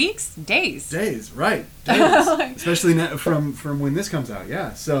 like weeks, days. days, right? Days, especially from when this comes out,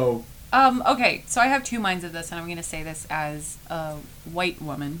 yeah. So Okay, so I have two minds of this, and I'm going to say this as a white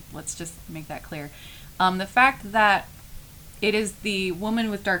woman. Let's just make that clear. The fact that it is the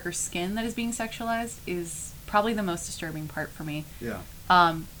woman with darker skin that is being sexualized is probably the most disturbing part for me. yeah,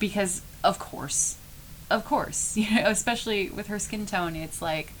 Because of course, especially with her skin tone, it's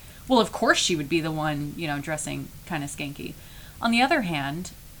like, well, of course she would be the one, dressing kind of skanky. On the other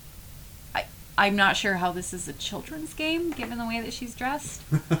hand, I'm not sure how this is a children's game, given the way that she's dressed.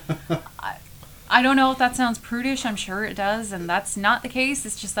 I don't know if that sounds prudish. I'm sure it does, and that's not the case.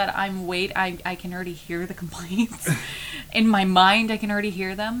 It's just that I can already hear the complaints. In my mind, I can already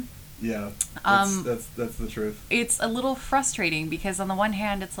hear them. yeah. That's the truth. It's a little frustrating because on the one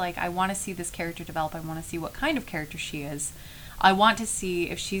hand, it's like, I want to see this character develop. I want to see what kind of character she is. I want to see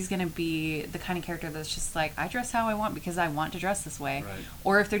if she's going to be the kind of character that's just like, I dress how I want because I want to dress this way. Right.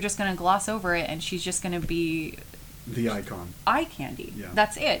 Or if they're just going to gloss over it and she's just going to be The icon. eye candy. Yeah.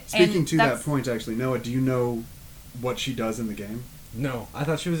 That's it. Speaking And to that's- that point, actually, Noah, do you know what she does in the game? No, I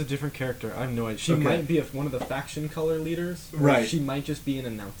thought she was a different character. I have no idea. She Okay. might be one of the faction color leaders. Or Right. She might just be an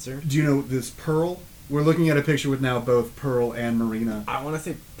announcer. Do you know this Pearl? We're looking at a picture with now both Pearl and Marina. I want to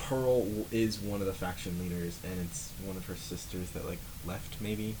say Pearl is one of the faction leaders, and it's one of her sisters that left.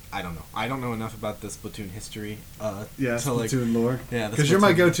 Maybe I don't know. I don't know enough about the Splatoon history. Yeah, to, Splatoon lore. Yeah, the Because you're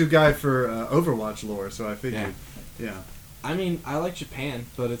my Splatoon- go-to guy for Overwatch lore, so I figured. Yeah. I mean, I like Japan,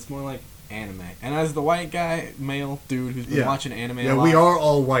 but it's more like anime. And as the white guy, male dude who's been Yeah. watching anime, Yeah, a lot, we are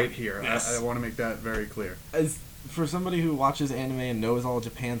all white here. Yes. I want to make that very clear. As for somebody who watches anime and knows all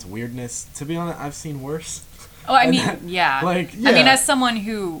Japan's weirdness, to be honest, I've seen worse. Oh, I And mean, that- yeah. like, I mean, yeah. as someone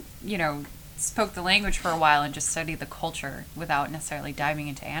who, spoke the language for a while and just studied the culture without necessarily diving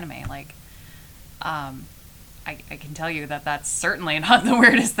into anime, I can tell you that that's certainly not the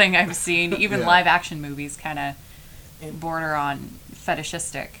weirdest thing I've seen. Even Yeah. live action movies kind of border on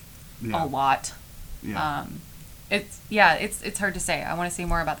fetishistic Yeah. a lot. Yeah. It's hard to say. I want to say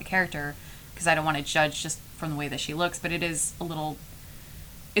more about the character because I don't want to judge just from the way that she looks, but it's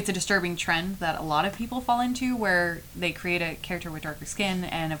a disturbing trend that a lot of people fall into where they create a character with darker skin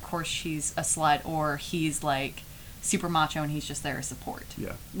and of course she's a slut or he's like super macho and he's just there as support.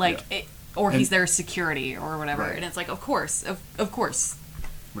 Yeah. Or And- he's there as security or whatever. Right. And it's like, of course.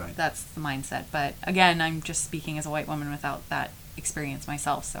 Right. That's the mindset. But again, I'm just speaking as a white woman without that experience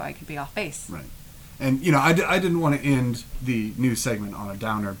myself, so I could be off base. Right. And, I didn't want to end the news segment on a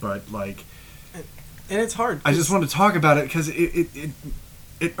downer, but, And it's hard. I just want to talk about it because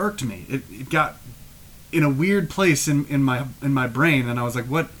it irked me. It got in a weird place in my brain, and I was like,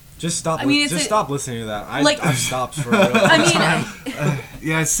 "What?" Just stop. I mean, Stop listening to that. I've stopped for a real long I mean, time.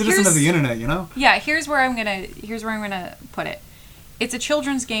 Yeah, citizen of the internet, Yeah, here's where I'm gonna put it. It's a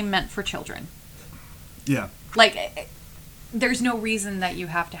children's game meant for children. Yeah. There's no reason that you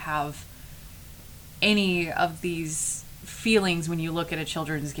have to have any of these feelings when you look at a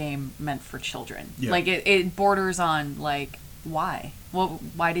children's game meant for children. Yeah. It borders on why? Well,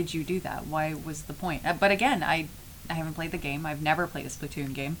 why did you do that? Why was the point? But again, I haven't played the game. I've never played a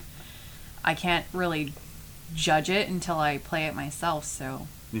Splatoon game. I can't really judge it until I play it myself. So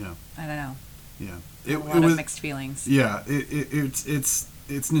Yeah. I don't know. Yeah. A lot of mixed feelings. Yeah, it's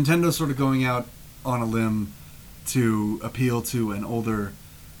Nintendo sort of going out on a limb to appeal to an older,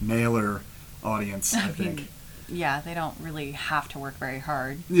 mailer audience, I think. Yeah, they don't really have to work very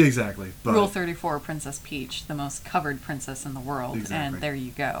hard. Yeah, exactly. But Rule 34, Princess Peach, the most covered princess in the world. Exactly. And there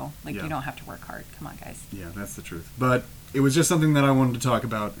you go. Like, Yeah. you don't have to work hard. Come on, guys. Yeah, that's the truth. But it was just something that I wanted to talk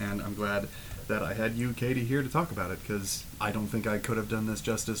about, and I'm glad that I had you, Katie, here to talk about it, because I don't think I could have done this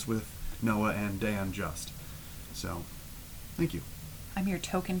justice with Noah and Dan just. So, thank you. I'm your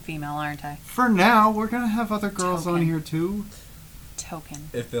token female, aren't I? For now, we're going to have other girls on Token. here, too. Token.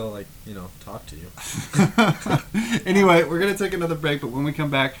 If they'll, like, talk to you. Anyway, we're going to take another break, but when we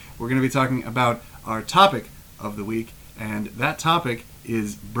come back, we're going to be talking about our topic of the week, and that topic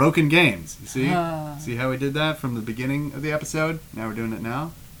is broken games. You see? See how we did that from the beginning of the episode? Now we're doing it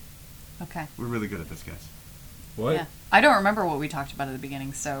now? Okay. We're really good at this, guys. What? Yeah. I don't remember what we talked about at the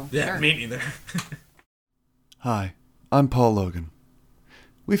beginning, so Yeah, sure. me neither. Hi, I'm Paul Logan.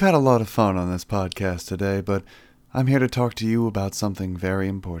 We've had a lot of fun on this podcast today, but I'm here to talk to you about something very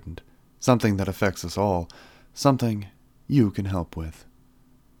important. Something that affects us all. Something you can help with.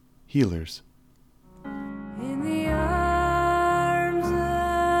 Healers.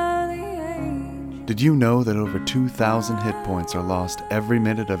 Did you know that over 2,000 hit points are lost every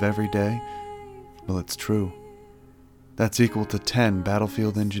minute of every day? Well, it's true. That's equal to 10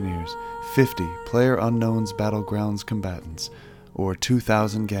 battlefield engineers, 50 PlayerUnknown's Battlegrounds combatants, or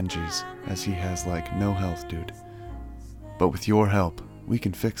 2,000 Genjis, as he has like no health, dude. But with your help, we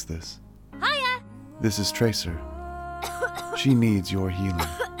can fix this. Hiya! This is Tracer. She needs your healing.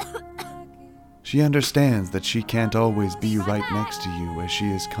 She understands that she can't always be right next to you as she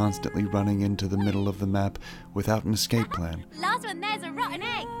is constantly running into the middle of the map without an escape plan. Last one, there's a rotten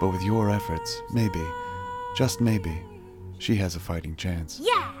egg. But with your efforts, maybe, just maybe, she has a fighting chance.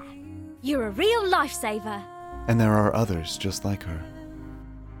 Yeah! You're a real lifesaver. And there are others just like her.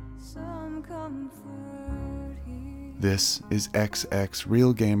 This is XX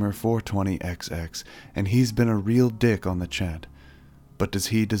Real Gamer 420XX, and he's been a real dick on the chat. But does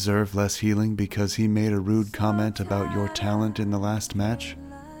he deserve less healing because he made a rude comment about your talent in the last match?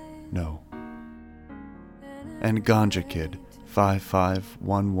 No. And Ganja Kid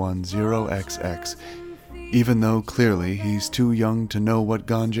 55110XX, even though clearly he's too young to know what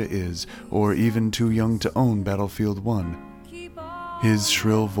ganja is, or even too young to own Battlefield 1. His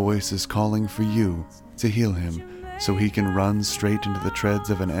shrill voice is calling for you to heal him, so he can run straight into the treads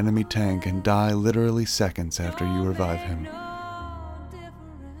of an enemy tank and die literally seconds after you revive him.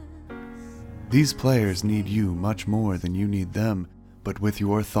 These players need you much more than you need them, but with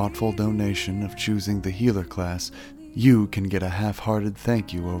your thoughtful donation of choosing the healer class, you can get a half-hearted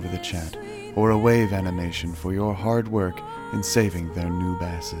thank you over the chat, or a wave animation for your hard work in saving their noob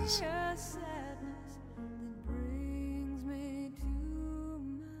asses.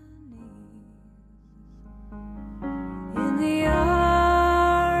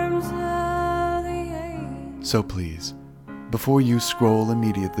 So please, before you scroll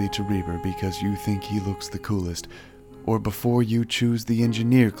immediately to Reaper because you think he looks the coolest, or before you choose the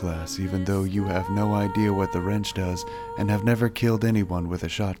engineer class even though you have no idea what the wrench does and have never killed anyone with a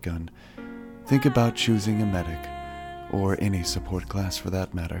shotgun, think about choosing a medic, or any support class for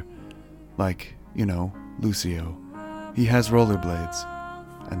that matter. Like, Lucio. He has rollerblades,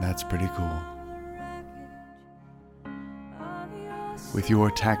 and that's pretty cool. With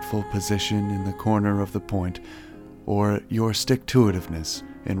your tactful position in the corner of the point, or your stick-to-itiveness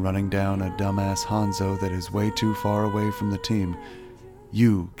in running down a dumbass Hanzo that is way too far away from the team,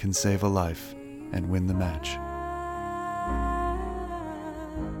 you can save a life and win the match.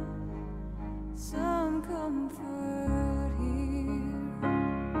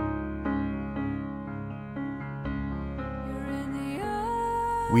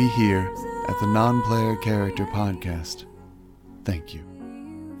 We here at the Non-Player Character Podcast, thank you.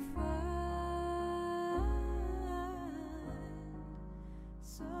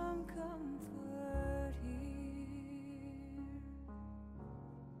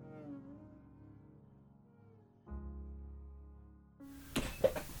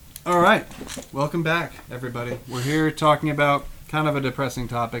 All right, welcome back, everybody. We're here talking about kind of a depressing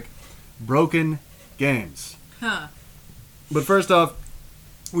topic, broken games. Huh. But first off,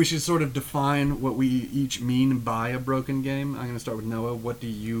 we should sort of define what we each mean by a broken game. I'm going to start with Noah. What do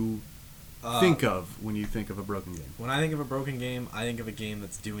you think of when you think of a broken game? When I think of a broken game, I think of a game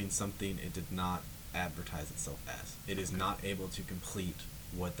that's doing something it did not advertise itself as. It is not able to complete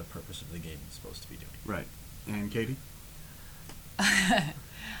what the purpose of the game is supposed to be doing. Right. And Katie?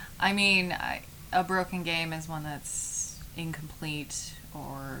 I mean, a broken game is one that's incomplete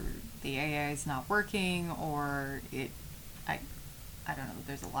or the AI is not working, or I don't know.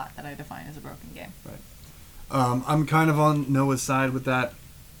 There's a lot that I define as a broken game. Right. I'm kind of on Noah's side with that.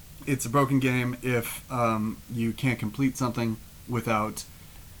 It's a broken game if you can't complete something without...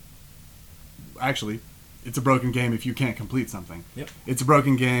 Actually, it's a broken game if you can't complete something. Yep. It's a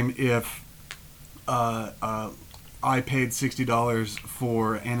broken game if I paid $60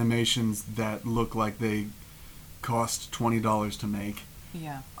 for animations that look like they cost $20 to make.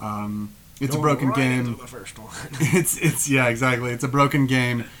 Yeah. It's a Go broken right game. into the first one. It's yeah, exactly. It's a broken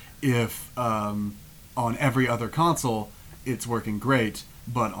game if on every other console it's working great,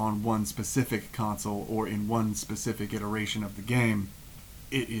 but on one specific console or in one specific iteration of the game,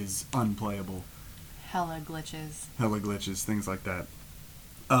 it is unplayable. Hella glitches, things like that.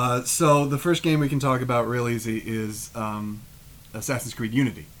 So the first game we can talk about real easy is Assassin's Creed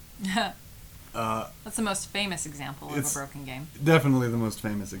Unity. That's the most famous example of a broken game. Definitely the most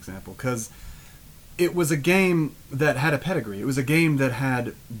famous example, because it was a game that had a pedigree. It was a game that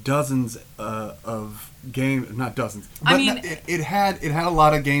had dozens of games, not dozens, but it had a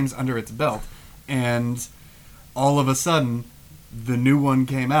lot of games under its belt, and all of a sudden, the new one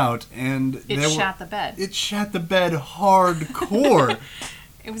came out, and it shat the bed. It shat the bed hardcore.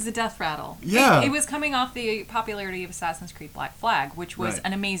 It was a death rattle. Yeah. It was coming off the popularity of Assassin's Creed Black Flag, which was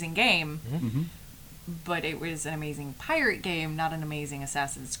an amazing game, but it was an amazing pirate game, not an amazing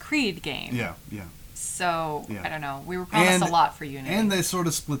Assassin's Creed game. Yeah. So, I don't know. We were promised a lot for Unity. And they sort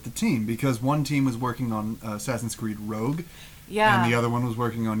of split the team, because one team was working on Assassin's Creed Rogue, yeah, and the other one was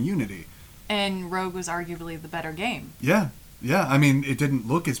working on Unity. And Rogue was arguably the better game. Yeah. I mean, it didn't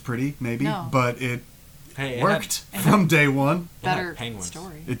look as pretty, maybe, but it worked from day one. Better penguins.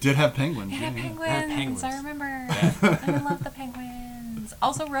 Story. It did have penguins. It had penguins. It had penguins. I remember. I love the penguins.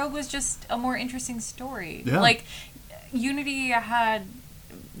 Also, Rogue was just a more interesting story. Yeah. Like, Unity had,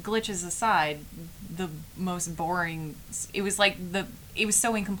 glitches aside, the most boring... It was like it was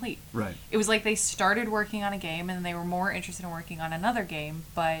so incomplete. Right. It was like they started working on a game and they were more interested in working on another game,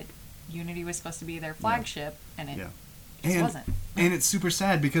 but Unity was supposed to be their flagship, and it just wasn't. And it's super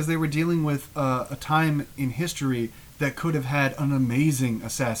sad because they were dealing with a time in history that could have had an amazing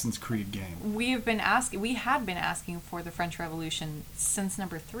Assassin's Creed game. We had been asking for the French Revolution since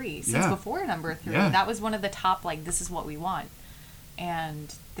number 3, since before number 3. Yeah. That was one of the top, like, this is what we want.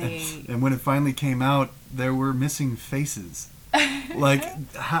 And and when it finally came out, there were missing faces. Like,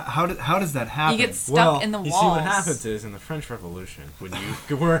 how does that happen? You get stuck in the walls. You see what happens is, in the French Revolution, when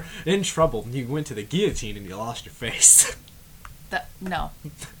you were in trouble, you went to the guillotine and you lost your face. No.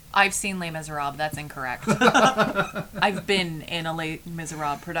 I've seen Les Miserables. That's incorrect. I've been in a Les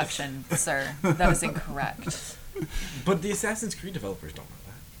Miserables production, sir. That is incorrect. But the Assassin's Creed developers don't know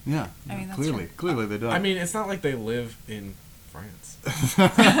that. Yeah. I mean, that's clearly. true. Clearly they don't. I mean, it's not like they live in France.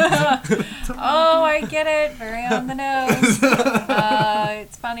 Oh, I get it. Very on the nose.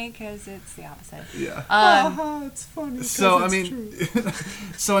 It's funny because it's the opposite. Yeah. It's funny. So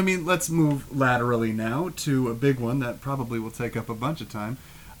I mean, let's move laterally now to a big one that probably will take up a bunch of time.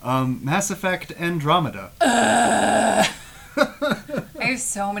 Mass Effect Andromeda. I have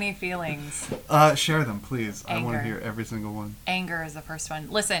so many feelings. Share them, please. I want to Anger. hear every single one. Anger is the first one.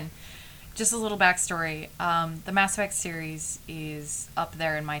 Listen, just a little backstory. The Mass Effect series is up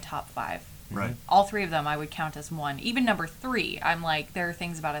there in my top 5. Right. All 3 of them I would count as one. Even number 3, I'm like, there are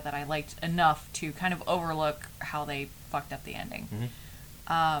things about it that I liked enough to kind of overlook how they fucked up the ending.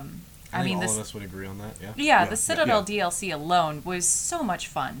 I mean, all of us would agree on that, yeah? Yeah, the Citadel DLC alone was so much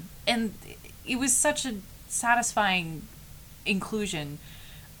fun. And it was such a satisfying inclusion.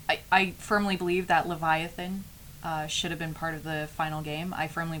 I firmly believe that Leviathan should have been part of the final game. I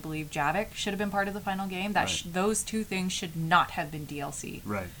firmly believe Javik should have been part of the final game. That those 2 things should not have been DLC.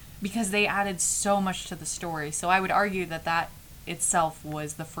 Right. Because they added so much to the story. So I would argue that itself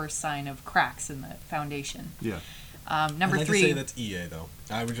was the first sign of cracks in the foundation. Yeah. Number I'd like 3. to say that's EA though.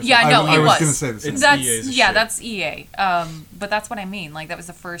 I would just Yeah, no, I it was was. going to say the same. That's EA's yeah, shit. that's EA. But that's what I mean. Like that was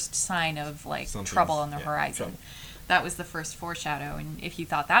the first sign of like Something's- trouble on the yeah, horizon. trouble. That was the first foreshadow. And if you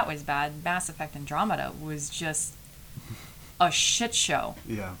thought that was bad, Mass Effect Andromeda was just a shit show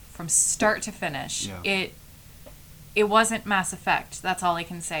Yeah. from start to finish. Yeah. It wasn't Mass Effect. That's all I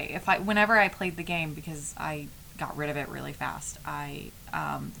can say. Whenever I played the game, because I got rid of it really fast, I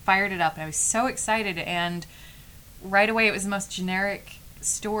fired it up and I was so excited, and right away it was the most generic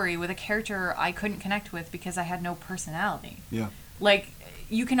story with a character I couldn't connect with because I had no personality. Yeah. Like,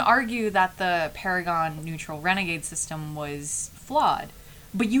 you can argue that the Paragon neutral renegade system was flawed,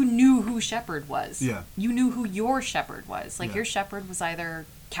 but you knew who Shepard was. Yeah. You knew who your Shepard was. Like, Yeah. your Shepard was either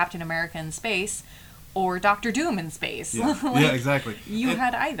Captain America in space or Doctor Doom in space. Yeah, Like, yeah, exactly. You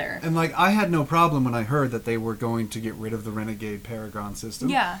had either. And like, I had no problem when I heard that they were going to get rid of the Renegade Paragon system.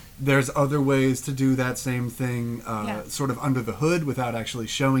 Yeah. There's other ways to do that same thing, Yeah. sort of under the hood without actually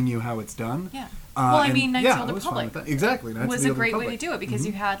showing you how it's done. Yeah. Well, I and, mean, Knights yeah, of the I was fine Republic with that. Exactly. Knights was of the a great way Republic. to do it because Mhm.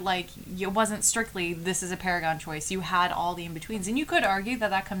 you had, like, it wasn't strictly this is a Paragon choice. You had all the in-betweens. And you could argue that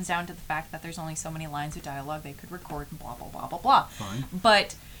that comes down to the fact that there's only so many lines of dialogue they could record and blah, blah, blah, blah, blah. Fine.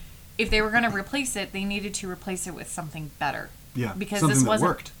 But if they were going to replace it, they needed to replace it with something better. Yeah, Because something this that wasn't...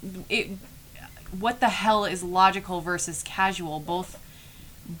 worked. What the hell is logical versus casual?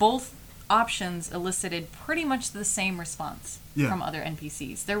 Both options elicited pretty much the same response from other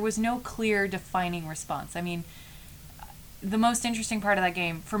NPCs. There was no clear defining response. I mean, the most interesting part of that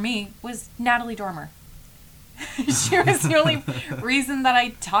game for me was Natalie Dormer. She was the only reason that I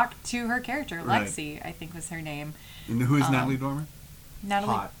talked to her character. Right. Lexi, I think was her name. And who is Natalie Dormer?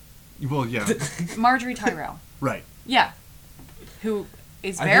 Natalie Hot. Well, yeah. Marjorie Tyrell. Right. Yeah. Who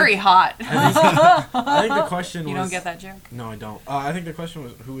is I very think- hot. I think the question You was... don't get that joke? No, I don't. I think the question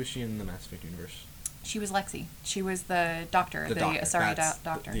was, who is she in the Mass Effect universe? She was Lexi. She was the doctor, the doctor. Asari That's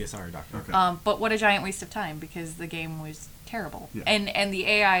doctor. The Asari doctor. Okay. But what a giant waste of time because the game was terrible. Yeah. And the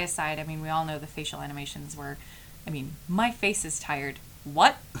AI aside, I mean, we all know the facial animations were, I mean, my face is tired.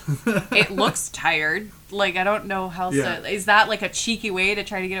 What? It looks tired. Like, I don't know how Yeah. is that like a cheeky way to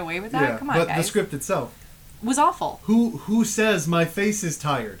try to get away with that? Yeah, Come on, but guys. the script itself. Was awful. Who says my face is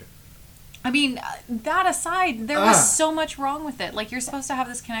tired? I mean, that aside, there was so much wrong with it. Like, you're supposed to have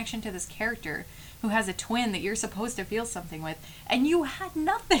this connection to this character who has a twin that you're supposed to feel something with, and you had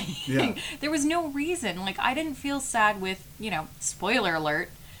nothing. Yeah. There was no reason. Like, I didn't feel sad with, spoiler alert,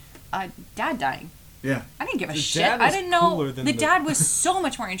 dad dying. Yeah. I didn't give a The shit. dad I was didn't know. cooler than The the- dad was so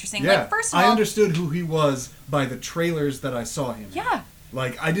much more interesting. Yeah. Like, first of all, I understood who he was by the trailers that I saw him. in. Yeah.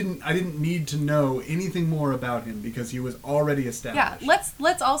 Like I didn't need to know anything more about him because he was already Yeah, established.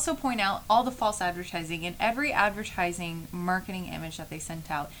 let's also point out all the false advertising. In every advertising marketing image that they sent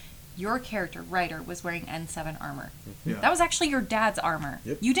out, your character, Ryder, was wearing N7 armor. Yeah. That was actually your dad's armor.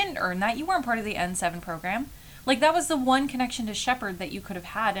 Yep. You didn't earn that. You weren't part of the N7 program. Like, that was the one connection to Shepard that you could have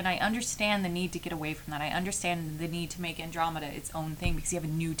had, and I understand the need to get away from that. I understand the need to make Andromeda its own thing because you have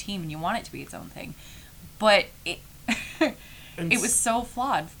a new team and you want it to be its own thing. But it... And It was so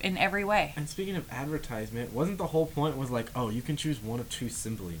flawed in every way. And speaking of advertisement, wasn't the whole point was like, oh, you can choose one of two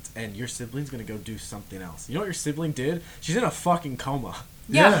siblings, and your sibling's gonna go do something else. You know what your sibling did? She's in a fucking coma.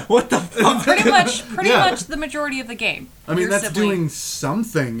 Yeah. What the fuck? Pretty Yeah. much the majority of the game. I mean, Your that's sibling- doing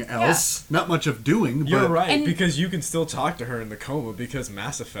something else. Not much of doing, You're but right, And- because you can still talk to her in the coma because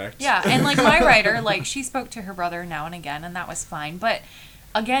Mass Effect. Yeah, and like my writer, like she spoke to her brother now and again, and that was fine. But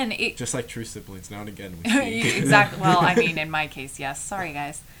again, it Just like true siblings, now and again we speak. exactly. Well, I mean, in my case, yes. Sorry,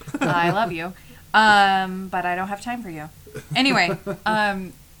 guys. I love you, but I don't have time for you. Anyway,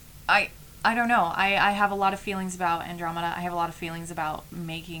 I don't know. I have a lot of feelings about Andromeda. I have a lot of feelings about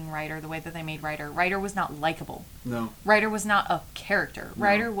making Ryder the way that they made Ryder. Ryder was not likable. no. Ryder was not a character. No.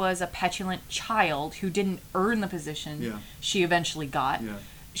 Ryder was a petulant child who didn't earn the position Yeah. she eventually got. Yeah.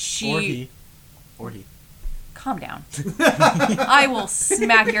 She Or he. calm down. I will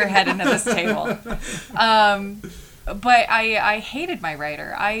smack your head into this table. But I hated my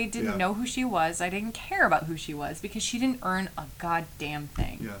writer. I didn't Yeah. know who she was. I didn't care about who she was because she didn't earn a goddamn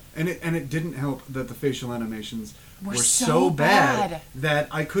thing. Yeah, and it didn't help that the facial animations Were were so so bad bad. that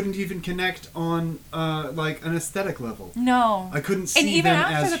I couldn't even connect on like an aesthetic level. No. I couldn't see and even them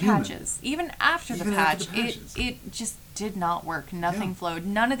after as the human. patches, even after Even the after patch, the patches. it just did not work. Nothing Yeah. flowed.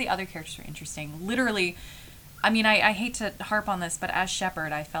 None of the other characters were interesting. Literally, I mean, I hate to harp on this, but as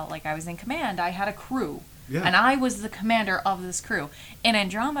Shepard, I felt like I was in command. I had a crew. Yeah. And I was the commander of this crew. In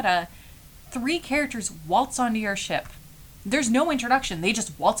Andromeda, 3 characters waltz onto your ship. There's no introduction. They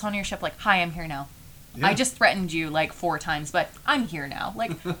just waltz onto your ship like, hi, I'm here now. Yeah. I just threatened you like 4 times, but I'm here now.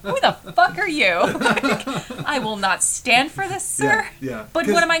 Like, who the fuck are you? Like, I will not stand for this, sir. yeah. But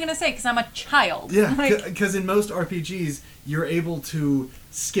 'Cause- what am I going to say? Because I'm a child. Yeah, Like, because in most RPGs, you're able to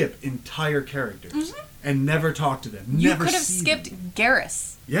skip entire characters and never talk to them. you Never could have see skipped them. Garrus.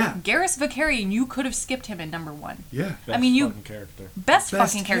 Yeah. Garrus Vicarian, you could have skipped him in number 1. Yeah. Best mean, you- fucking character. Best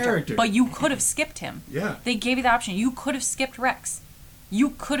Best fucking character. character. But you could have skipped him. Yeah. They gave you the option. You could have skipped Rex.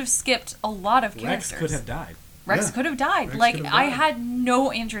 You could have skipped a lot of characters. Rex could have died. Rex Yeah. could have died. Rex Like, could have I died. had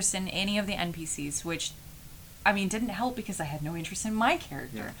no interest in any of the NPCs, which, I mean, didn't help because I had no interest in my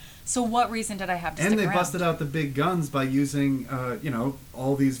character. Yeah. So what reason did I have to And stick they around? busted out the big guns by using,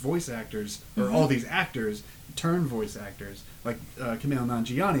 all these voice actors, or Mm-hmm. all these actors, turn voice actors. Like, Kumail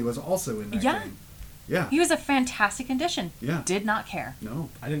Nanjiani was also in that Yeah. game. Yeah. He was a fantastic addition. Yeah. Did not care. No.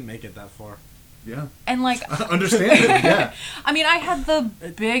 I didn't make it that far. Yeah. And like, Understandably, yeah. I mean, I had the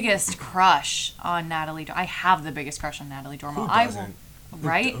biggest crush on Natalie. I have the biggest crush on Natalie Dormer. Who I doesn't? will,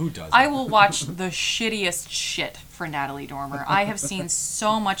 right? Who doesn't? I will watch the shittiest shit for Natalie Dormer. I have seen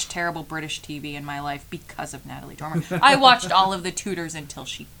so much terrible British TV in my life because of Natalie Dormer. I watched all of the Tudors until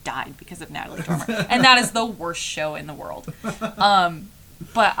she died because of Natalie Dormer, and that is the worst show in the world.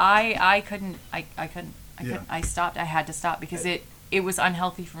 But I couldn't. I stopped. I had to stop because it was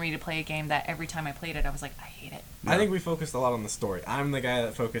unhealthy for me to play a game that every time I played it, I was like, I hate it. I think we focused a lot on the story. I'm the guy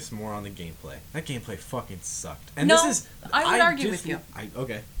that focused more on the gameplay. That gameplay fucking sucked. And No, this is I would argue with you.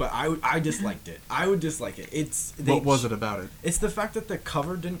 But I disliked it. I would dislike it. What was it about it? It's the fact that the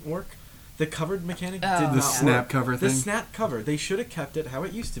cover didn't work. The covered mechanic did Oh. not The work. snap cover The thing? snap cover. They should have kept it how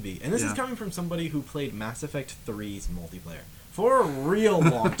it used to be. And this is Yeah. coming from somebody who played Mass Effect 3's multiplayer for a real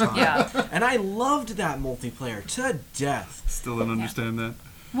long time. Yeah. And I loved that multiplayer to death. Still don't understand that.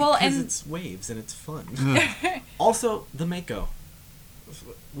 Well, Because and it's waves and it's fun. Also, the Mako.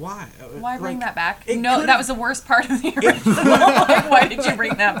 Why? why bring that back? it No, could- that was the worst part of the original. Like, why did you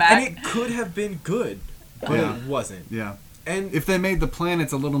bring that back? And it could have been good, but Yeah. it wasn't. Yeah. And If they made the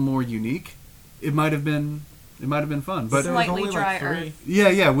planets a little more unique, it might have been fun. But there was Slightly only dry like 3. Earth.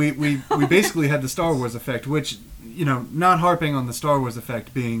 yeah, we basically had the Star Wars effect, which, you know, not harping on the Star Wars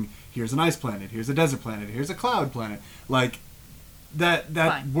effect being here's an ice planet, here's a desert planet, here's a cloud planet. Like that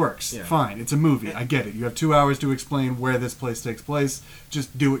Fine. works. Yeah. Fine. It's a movie. I get it. You have 2 hours to explain where this place takes place.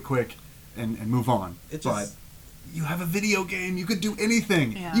 Just do it quick and move on. It But just- you have a video game. You could do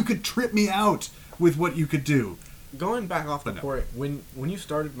anything. Yeah. You could trip me out with what you could do. Going back off the But no. port, when you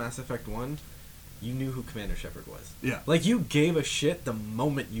started Mass Effect 1, you knew who Commander Shepard was. Yeah. Like, you gave a shit the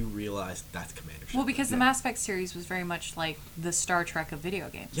moment you realized that's Commander Shepard. Well, because the Yeah. Mass Effect series was very much like the Star Trek of video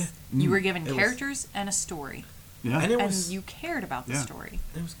games. Yeah. You were given It was- characters and a story, Yeah. And it and was, you cared about the Yeah. story.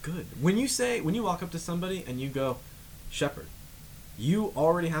 it was good. When you walk up to somebody and you go, Shepard, you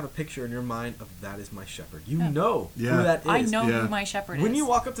already have a picture in your mind of that is my Shepard. You Yeah. know Yeah. who that is. I know Yeah. who my shepherd is. When you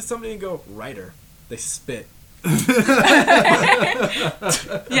walk up to somebody and go, Ryder, they spit.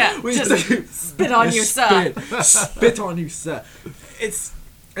 yeah, just spit on you, sir. Spit on you, sir. It's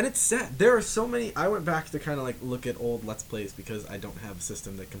sad. There are so many. I went back to kind of like look at old Let's Plays because I don't have a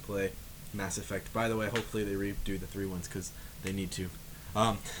system that can play Mass Effect. By the way, hopefully they redo the 3 ones because they need to.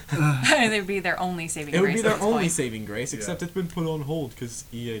 It would be their only saving It would grace be at their this only point. saving grace, except it's been put on hold because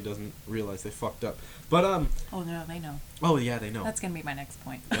EA doesn't realize they fucked up. But Oh no, they know. oh yeah, they know. That's gonna be my next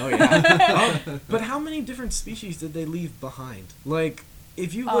point. Oh yeah. But how many different species did they leave behind? Like,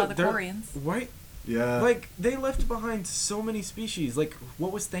 if you look, The they're- Quarians. right? Yeah. Like, they left behind so many species. Like,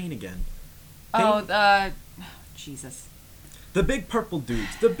 what was Thane again? Oh, Jesus. The big purple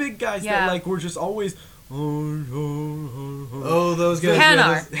dudes, the big guys Yeah. that like were just always. Oh, those guys.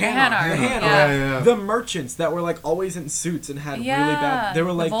 Hanar. Yeah, The Hanar. Yeah. The merchants that were like always in suits and had really bad. They were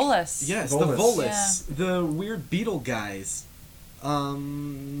the like Volus. Yes, Volus. the Volus, the weird beetle guys.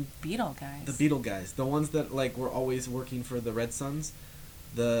 Beetle guys. The beetle guys, the ones that like were always working for the Red Suns.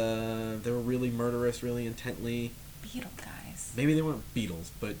 They were really murderous, really intently. Beetle guys. Maybe they weren't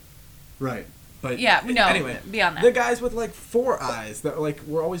beetles, but Right. Yeah, no. Anyway, beyond that. the guys with like 4 eyes that like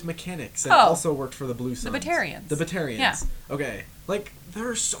were always mechanics and Oh. also worked for the Blue Suns. Batarians. The Batarians. Yeah. Okay. Like there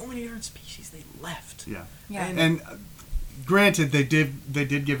are so many different species they left. Yeah. Yeah. And granted, they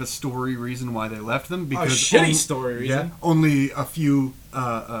did give a story reason why they left them because shitty story reason. Yeah, only a few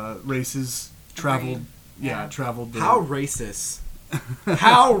races traveled. Agreed. Yeah, Yeah. traveled. How racist.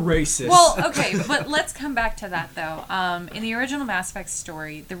 How racist. Well, okay, but let's come back to that though. In the original Mass Effect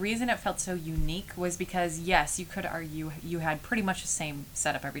story, the reason it felt so unique was because, yes, you could argue you had pretty much the same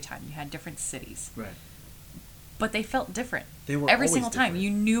setup every time. You had different cities. Right. But they felt different. They were every always single time. different. You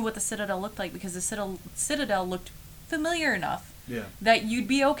knew what the Citadel looked like because the Citadel looked familiar enough Yeah. that you'd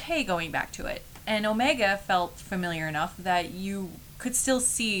be okay going back to it. And Omega felt familiar enough that you could still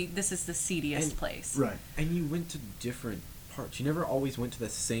see this is the seediest And- place. Right. and you went to different parts. You never always went to the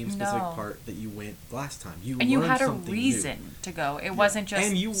same specific No. part that you went last time. And you learned had a something new. reason to go. It wasn't just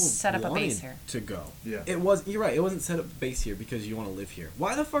and you set up a base wanted here. to go. Yeah. You're right. It wasn't set up a base here because you want to live here.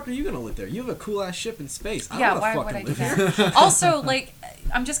 Why the fuck are you gonna live there? You have a cool ass ship in space. I Yeah, don't why wanna would I do fucking live that? Also, like,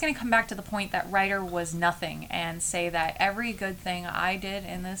 I'm just going to come back to the point that Ryder was nothing and say that every good thing I did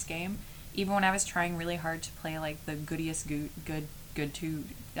in this game, even when I was trying really hard to play, like, the goodiest good two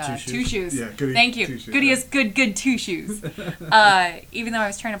shoes. Yeah, goody Thank you. two shoes, Goodiest good two shoes. Even though I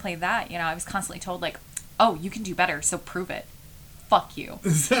was trying to play that, you know, I was constantly told, like, oh, you can do better, so prove it. Fuck you.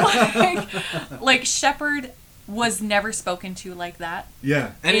 like Shepard was never spoken to like that.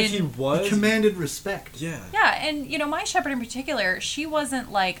 Yeah. And if he In- was, He commanded respect. yeah. Yeah, and my shepherd in particular, she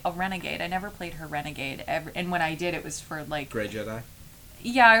wasn't like a renegade. I never played her renegade ever, and when I did, it was for like Grey Jedi.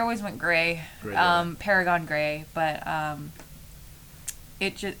 yeah, I always went gray, Grey Jedi. Paragon gray, but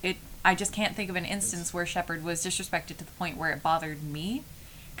I just can't think of an instance where shepherd was disrespected to the point where it bothered me,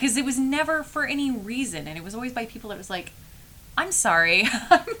 because it was never for any reason, and it was always by people that was like, I'm sorry,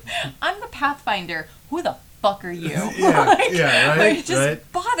 I'm the Pathfinder. Who the fuck are you? Yeah, Like, yeah, right, it just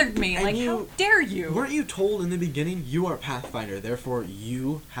right. bothered me. And Like, how dare you? Weren't you told in the beginning, you are Pathfinder, therefore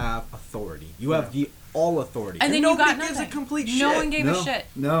you have authority. You have the all authority. And then you nobody got nothing. gives a complete No shit. one gave a shit.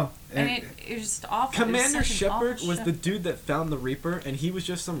 No. And it was just awful. Commander It was such an Shepard awful was show. the dude that found the Reaper, and he was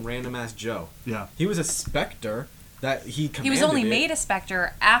just some random ass Joe. Yeah. He was a Spectre that he commanded. He was only it made a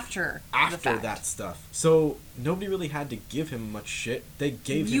Spectre after the after fact. that stuff. So nobody really had to give him much shit. They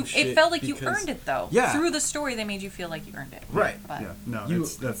gave him shit. It felt like you because- earned it, though. Yeah. Through the story, they made you feel like you earned it. Right. But Yeah. No, You-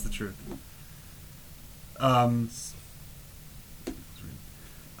 that's the truth.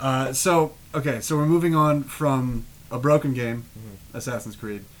 So we're moving on from a broken game, Assassin's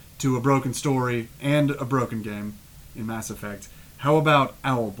Creed, to a broken story and a broken game in Mass Effect. How about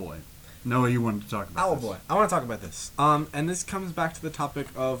Owlboy? Noah, you wanted to talk about this. Owlboy. I want to talk about this. And this comes back to the topic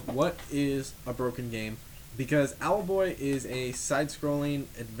of what is a broken game, because Owlboy is a side-scrolling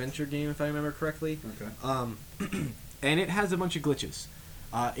adventure game, if I remember correctly. Okay. And it has a bunch of glitches.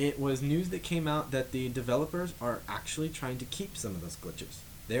 It was news that came out that the developers are actually trying to keep some of those glitches.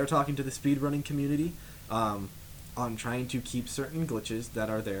 They are talking to the speedrunning community on trying to keep certain glitches that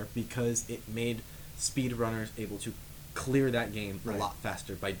are there, because it made speedrunners able to clear that game Right. a lot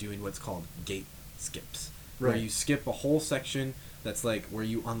faster by doing what's called gate skips. Where Right. you skip a whole section that's like where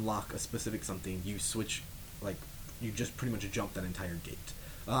you unlock a specific something, you switch, like, you just pretty much jump that entire gate.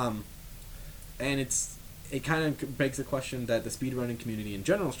 And it kind of begs the question that the speedrunning community in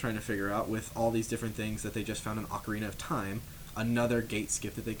general is trying to figure out, with all these different things that they just found in Ocarina of Time, another gate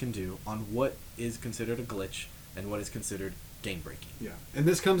skip that they can do on what is considered a glitch and what is considered game breaking. Yeah, and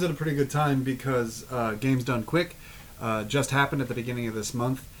this comes at a pretty good time because Games Done Quick just happened at the beginning of this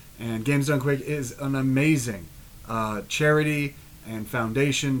month, and Games Done Quick is an amazing charity and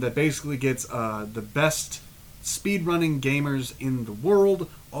foundation that basically gets the best speedrunning gamers in the world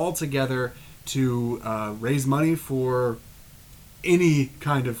all together to raise money for any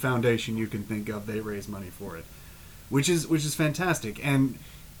kind of foundation you can think of. They raise money for it, which is fantastic. And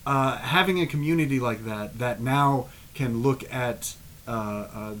having a community like that now can look at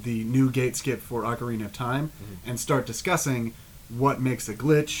the new gate skip for Ocarina of Time and start discussing what makes a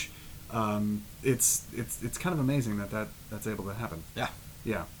glitch. It's kind of amazing that's able to happen. Yeah.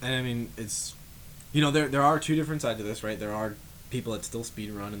 Yeah. And I mean, it's, there are two different sides to this, right? There are people that still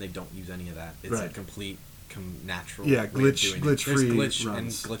speedrun and they don't use any of that. It's a Right. complete natural Yeah, way of glitch- doing it. glitch-free There's glitch and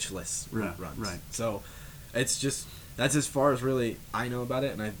runs. glitchless Right, runs. right. So it's just, that's as far as really I know about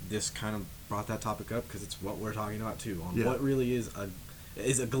it, and I just kind of brought that topic up because it's what we're talking about too, on Yeah. what really is a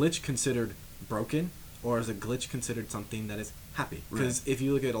glitch considered broken, or is a glitch considered something that is happy? Because if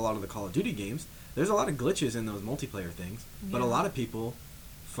you look at a lot of the Call of Duty games, there's a lot of glitches in those multiplayer things, but a lot of people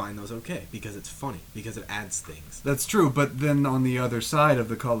find those okay because it's funny, because it adds things. That's true, but then on the other side of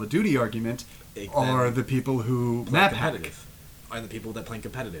the Call of Duty argument are the people who Play map hack. competitive, and the people that play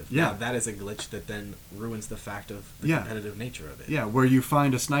competitive. Yeah. Now, that is a glitch that then ruins the fact of the Yeah. competitive nature of it. Yeah, where you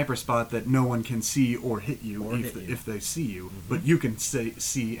find a sniper spot that no one can see or hit you, Or if, hit you. if they see you, but you can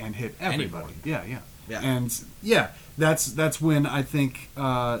see and hit everybody. Anyone. Yeah. Yeah. And yeah, that's when I think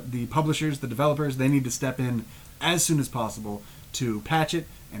the publishers, the developers, they need to step in as soon as possible to patch it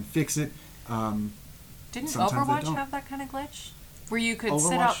and fix it. Didn't Sometimes they Overwatch don't. have that kind of glitch? Where you could Overwatch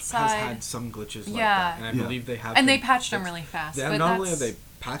sit outside. has had some glitches like Yeah. that, and I Yeah. believe they have. And they been patched them fixed. really fast. They, but not only have that's- they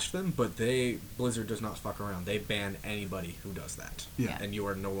patched them, but Blizzard does not fuck around. They ban anybody who does that. Yeah. And you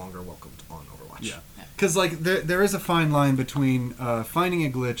are no longer welcomed on Overwatch. Yeah, because like there is a fine line between finding a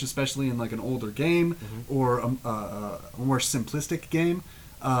glitch, especially in like an older game or a more simplistic game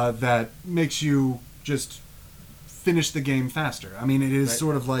that makes you just finish the game faster. I mean, it is Right.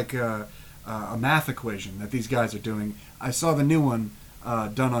 sort of like a math equation that these guys are doing. I saw the new one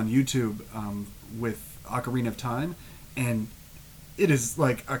done on YouTube with Ocarina of Time, and it is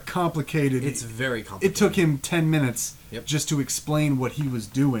like a complicated. It's very complicated. It took him 10 minutes Yep. just to explain what he was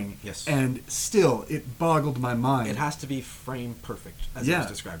doing. Yes. And still, it boggled my mind. It has to be frame perfect, as it Yeah. was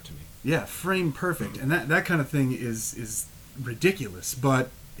described to me. Yeah, frame perfect. And that kind of thing is ridiculous,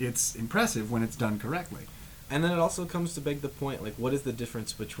 but it's impressive when it's done correctly. And then it also comes to beg the point, like, what is the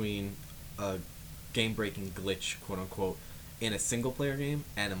difference between a game-breaking glitch, quote-unquote, in a single-player game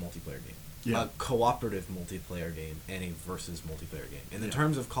and a multiplayer game? Yeah. a cooperative multiplayer game and a versus multiplayer game. And in Yeah.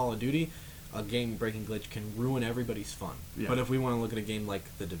 terms of Call of Duty, a game-breaking glitch can ruin everybody's fun. Yeah. But if we want to look at a game like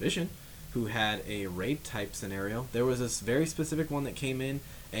The Division, who had a raid-type scenario, there was this very specific one that came in,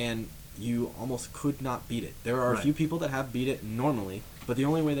 and you almost could not beat it. There are a Right. few people that have beat it normally, but the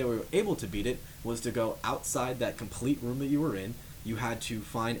only way they were able to beat it was to go outside that complete room that you were in. You had to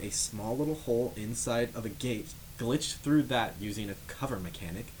find a small little hole inside of a gate, glitch through that using a cover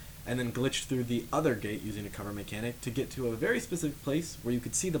mechanic, and then glitch through the other gate using a cover mechanic to get to a very specific place where you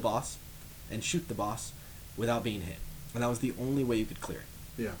could see the boss and shoot the boss without being hit. And that was the only way you could clear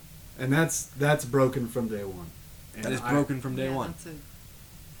it. Yeah. And that's broken from day one. And That is broken from day Yeah, one.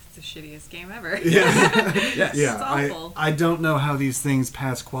 It's the shittiest game ever. Yeah. Yes. Yeah. It's awful. I don't know how these things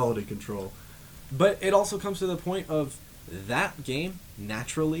pass quality control. But it also comes to the point of that game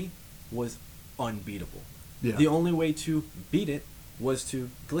naturally was unbeatable. Yeah. The only way to beat it was to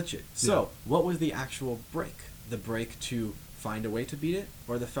glitch it. So, what was the actual break? The break to find a way to beat it,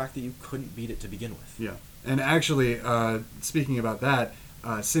 or the fact that you couldn't beat it to begin with? Yeah. And actually, speaking about that,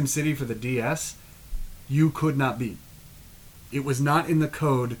 SimCity for the DS, you could not beat. It was not in the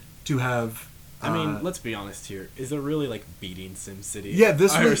code to have. I mean, let's be honest here. Is there really like beating SimCity? Yeah,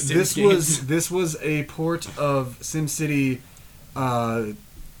 this Or was Sim this games? was a port of SimCity,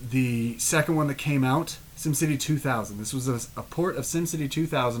 the second one that came out, SimCity 2000. This was a port of SimCity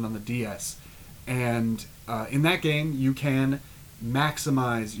 2000 on the DS, and in that game you can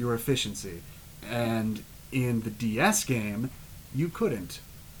maximize your efficiency, and in the DS game you couldn't,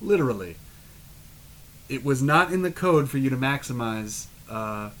 literally. It was not in the code for you to maximize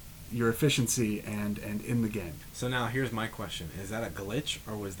your efficiency and in the game. So now here's my question: is that a glitch,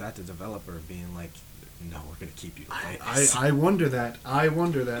 or was that the developer being like, "No, we're gonna keep you to play this"? I wonder that. I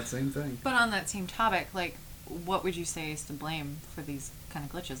wonder that same thing. But on that same topic, like, what would you say is to blame for these kind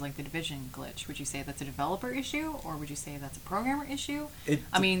of glitches, like the Division glitch? Would you say that's a developer issue, or would you say that's a programmer issue?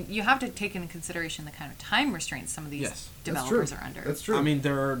 I mean, you have to take into consideration the kind of time restraints some of these Yes. developers are under. That's true. I mean,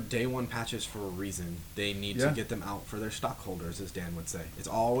 there are day one patches for a reason. They need Yeah. to get them out for their stockholders, as Dan would say. It's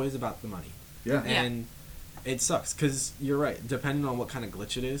always about the money. yeah. Yeah. And it sucks, because you're right. Depending on what kind of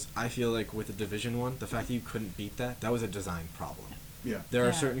glitch it is, I feel like with the Division one, the fact that you couldn't beat that was a design problem. Yeah. There are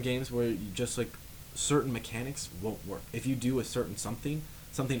Yeah. certain games where you just, like, certain mechanics won't work. If you do a certain something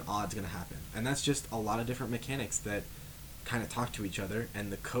odd's going to happen. And that's just a lot of different mechanics that kind of talk to each other, and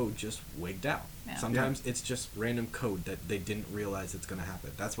the code just wigged out. Yeah. Sometimes it's just random code that they didn't realize it's going to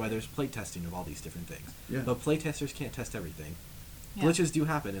happen. That's why there's playtesting of all these different things. Yeah. But playtesters can't test everything. Yeah. Glitches do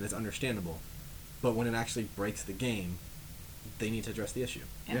happen, and it's understandable. But when it actually breaks the game, they need to address the issue.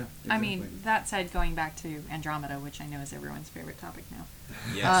 Yeah, I mean, exactly. that said, going back to Andromeda, which I know is everyone's favorite topic now.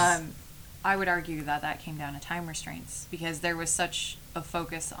 Yes. I would argue that that came down to time restraints, because there was such a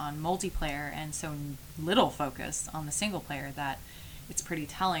focus on multiplayer and so little focus on the single player that it's pretty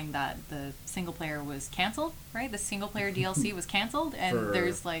telling that the single player was canceled, right? The single player DLC was canceled, and For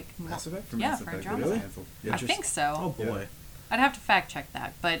there's like Mass Effect? For yeah, Mass for Effect, Andromeda. it was canceled. Yeah. I think so. Oh boy. Yeah. I'd have to fact check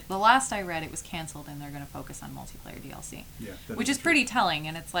that, but the last I read, it was canceled, and they're going to focus on multiplayer DLC. Yeah, that Which is is true. pretty telling,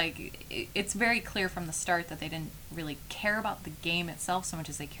 and it's like it's very clear from the start that they didn't really care about the game itself so much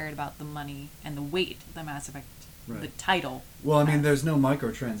as they cared about the money and the weight, the Mass Effect, the Right. title. Well, I mean, there's no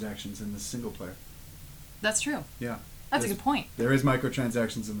microtransactions in the single player. That's true. Yeah. That's a There's- good point. There is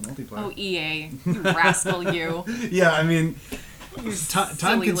microtransactions in the multiplayer. Oh, EA, you rascal, you. Yeah, I mean, time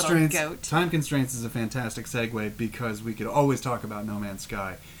silly little constraints. goat. Time constraints is a fantastic segue, because we could always talk about No Man's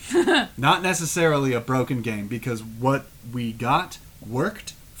Sky. Not necessarily a broken game, because what we got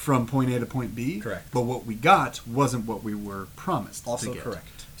worked from point A to point B. Correct. But what we got wasn't what we were promised. Also to get.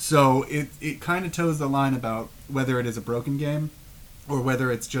 correct. So it kind of toes the line about whether it is a broken game or whether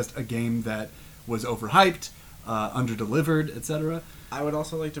it's just a game that was overhyped, underdelivered, etc. I would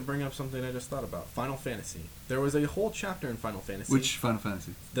also like to bring up something I just thought about. Final Fantasy. There was a whole chapter in Final Fantasy. Which Final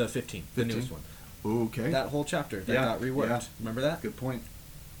Fantasy? The 15, the 15? newest one. Okay. That whole chapter that Yeah, got reworked. yeah. Remember that? Good point.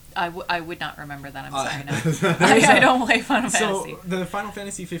 I would not remember that. I'm Uh, sorry. No. I don't play Final So Fantasy. the Final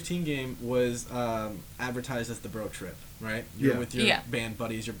Fantasy 15 game was advertised as the bro trip, right? You're Yeah. with your Yeah. band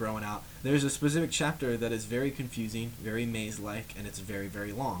buddies, you're broing out. There's a specific chapter that is very confusing, very maze-like, and it's very,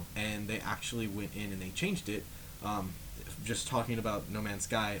 very long. And they actually went in and they changed it. Just talking about No Man's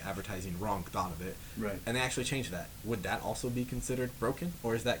Sky advertising wrong thought of it. Right. And they actually changed that. Would that also be considered broken,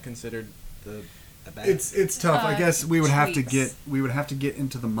 or is that considered a bad? It's tough. I guess we would have to tweaks. get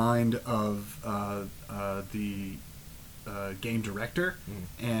into the mind of the game director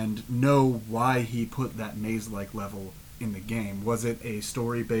and know why he put that maze-like level in the game. Was it a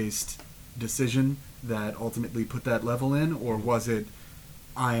story-based decision that ultimately put that level in, or was it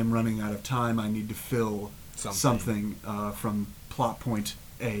I am running out of time. I need to fill something from plot point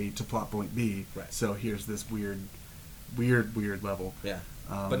A to plot point B. Right. So here's this weird level. Yeah.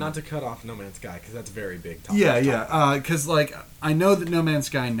 But not to cut off No Man's Sky, because that's very big. Yeah. Because like I know that No Man's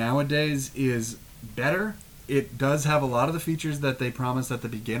Sky nowadays is better. It does have a lot of the features that they promised at the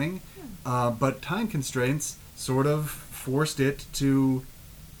beginning, but time constraints sort of forced it to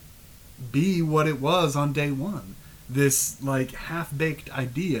be what it was on day one. This like half-baked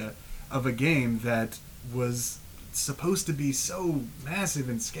idea of a game that was supposed to be so massive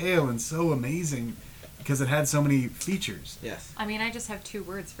in scale and so amazing because it had so many features. Yes. I mean, I just have 2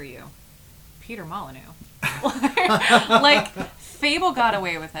 words for you. Peter Molyneux. Like, Fable got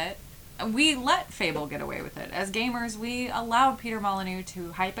away with it. We let Fable get away with it. As gamers, we allowed Peter Molyneux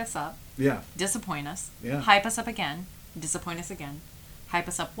to hype us up, Yeah. disappoint us, Yeah. hype us up again, disappoint us again, hype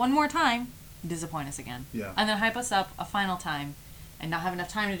us up one more time, disappoint us again. Yeah. And then hype us up a final time and not have enough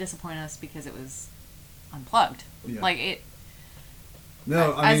time to disappoint us because it was unplugged. Yeah. Like, it...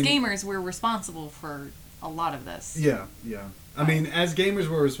 No, as gamers, we're responsible for a lot of this. Yeah. I mean, as gamers,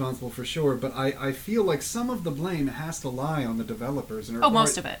 we're responsible for sure, but I feel like some of the blame has to lie on the developers. And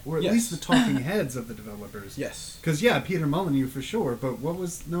most of it. Or at Yes. least the talking heads of the developers. Yes. Because, yeah, Peter Molyneux for sure, but what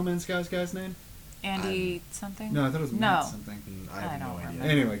was No Man's Sky's guy's name? Andy something? No, I thought it was Matt something. I I have don't no idea.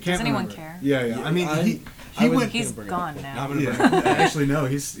 remember. Anyway, can't Does anyone remember. care? Yeah. Yeah, I mean, I he would- went... He's bring it gone up. now. I'm gonna Yeah, bring- actually, no,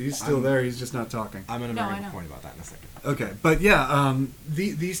 he's still I'm- there. He's just not talking. I'm going to No, bring I up a know. point about that in a second. Okay, but yeah,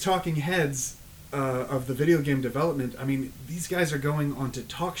 these talking heads of the video game development, I mean, these guys are going onto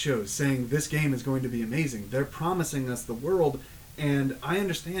talk shows saying this game is going to be amazing. They're promising us the world, and I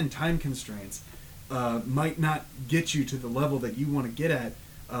understand time constraints might not get you to the level that you want to get at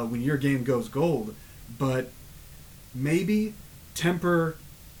when your game goes gold, but maybe temper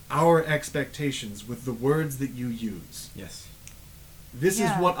our expectations with the words that you use. Yes. This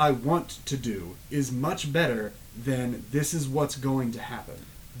Yeah. is what I want to do is much better than this is what's going to happen.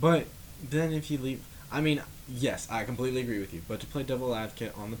 But then if you leave... I mean, yes, I completely agree with you. But to play devil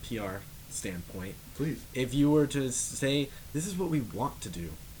advocate on the PR standpoint, Please. if you were to say, this is what we want to do,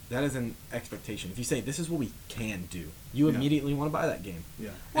 that is an expectation. If you say, this is what we can do, you Yeah. immediately want to buy that game.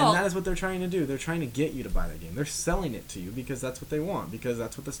 Yeah. Well- And that is what they're trying to do. They're trying to get you to buy that game. They're selling it to you because that's what they want, because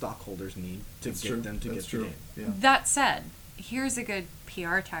that's what the stockholders need to That's get true. them to That's get true. the game. Yeah. That said, here's a good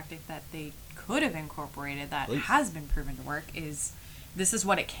PR tactic that they could have incorporated that Please. has been proven to work is this is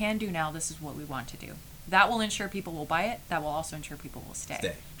what it can do now, this is what we want to do. That will ensure people will buy it. That will also ensure people will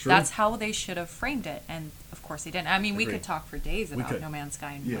stay. True. That's how they should have framed it, and of course they didn't. I mean, we Agreed. could talk for days We about could. No Man's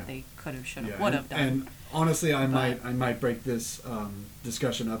Sky and Yeah. what they could have, should have, Yeah, would have done. And honestly, I But- might break this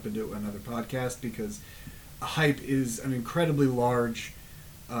discussion up into another podcast because hype is an incredibly large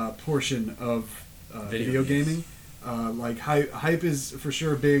portion of video games. gaming. Like hype is for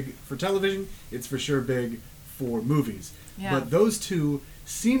sure big for television. It's for sure big for movies. Yeah. But those two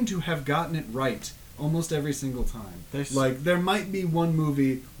seem to have gotten it right almost every single time. There's- Like there might be one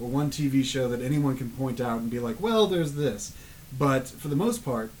movie or one TV show that anyone can point out and be like, "Well, there's this." But for the most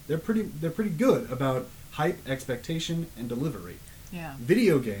part, they're pretty good about hype, expectation, and delivery. yeah.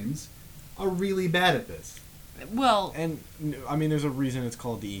 Video games are really bad at this. Well, And, I mean, there's a reason it's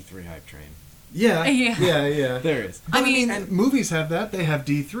called the E3 hype train. Yeah, Yeah. yeah. There is. But, I mean- and movies have that. They have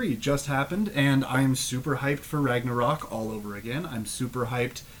D3 just happened, and I'm super hyped for Ragnarok all over again. I'm super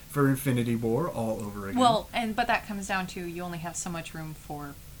hyped for Infinity War all over again. well, but that comes down to you only have so much room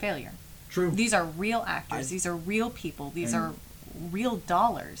for failure. true. These are real actors. These are real people. These are real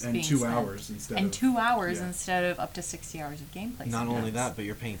dollars And being 2 spent. hours instead And of- 2 hours yeah. instead of up to 60 hours of gameplay. Not only sometimes. that, but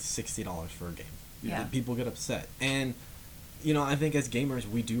you're paying $60 for a game. Yeah. People get upset. And, I think as gamers,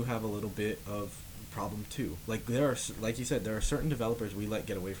 we do have a little bit of problem too. Like, like you said, there are certain developers we let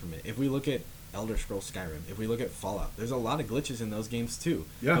get away from it. If we look at Elder Scrolls Skyrim, if we look at Fallout, there's a lot of glitches in those games too.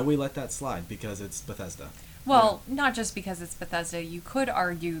 Yeah. But we let that slide because it's Bethesda. Well, not just because it's Bethesda. You could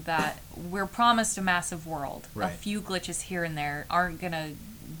argue that we're promised a massive world. Right. A few glitches here and there aren't going to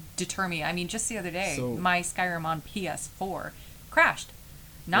deter me. I mean, just the other day, So- my Skyrim on PS4 crashed.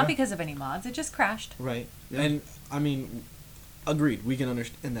 Not Yeah. because of any mods. It just crashed. Right. Yeah. And, I mean, agreed, we can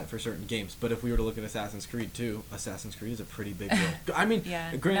understand that for certain games. But if we were to look at Assassin's Creed too, Assassin's Creed is a pretty big deal. I mean,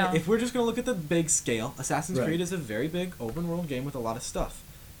 Yeah, granted, no. if we're just going to look at the big scale, Assassin's Right. Creed is a very big open world game with a lot of stuff.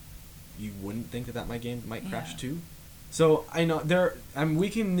 You wouldn't think that my game might crash Yeah. too? So, I know, we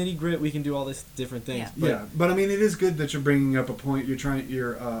can nitty grit, we can do all this different things. Yeah. But Yeah, but I mean, it is good that you're bringing up a point.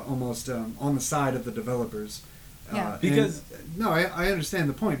 You're almost on the side of the developers. Yeah. Because- no, I understand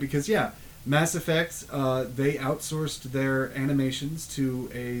the point because Mass Effect they outsourced their animations to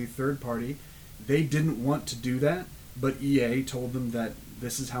a third party. They didn't want to do that, but EA told them that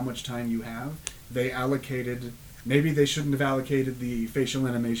this is how much time you have. They allocated. Maybe they shouldn't have allocated the facial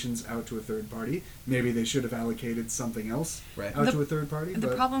animations out to a third party. Maybe they should have allocated something else out to a third party.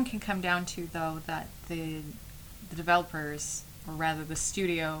 The problem can come down to, though, that the developers, or rather the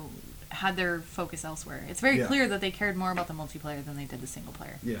studio, had their focus elsewhere. It's very clear that they cared more about the multiplayer than they did the single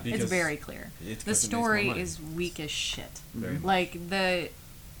player. Yeah. It's very clear. The story is weak as shit. Like, the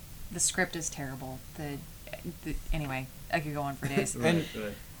script is terrible. Anyway, I could go on for days. And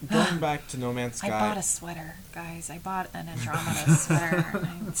going back to No Man's Sky, I bought a sweater, guys. I bought an Andromeda sweater.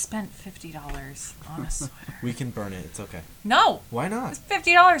 I spent $50 on a sweater. we can burn it. It's okay. No! Why not? It's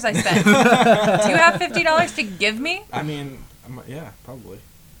 $50 I spent. Do you have $50 to give me? I mean, yeah, probably.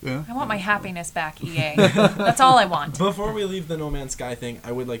 Yeah. I want my happiness back, EA. That's all I want. Before we leave the No Man's Sky thing,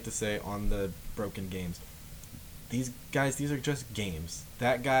 I would like to say on the broken games, these are just games.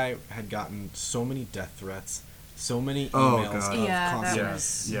 That guy had gotten so many death threats, so many emails of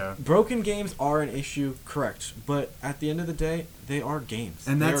constant. Yeah. Broken games are an issue, correct, but at the end of the day, they are games.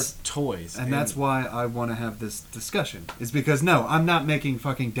 And they that's are toys. And that's why I want to have this discussion. Is because no, I'm not making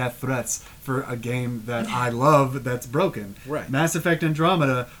fucking death threats for a game that I love that's broken. Right. Mass Effect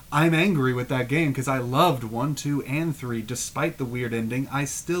Andromeda, I'm angry with that game because I loved 1, 2, and 3. Despite the weird ending, I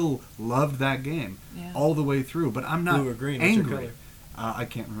still loved that game all the way through. But I'm not Blue or green, what's your angry. color? I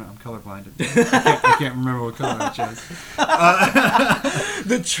can't remember. I'm colorblind. I can't remember what color I chose.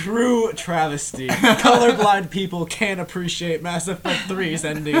 The true travesty. Colorblind people can't appreciate Mass Effect 3's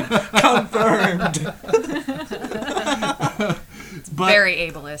ending. Confirmed. But Very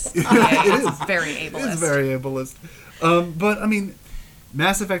ableist. It's very ableist. It is very ableist. But, I mean,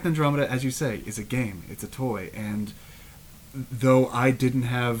 Mass Effect Andromeda, as you say, is a game. It's a toy. And though I didn't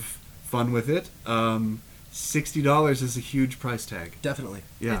have fun with it, $60 is a huge price tag. Definitely.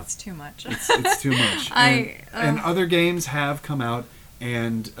 Yeah. It's too much. It's too much. And other games have come out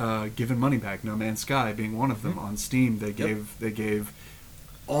and given money back. No Man's Sky being one of them. On Steam, they gave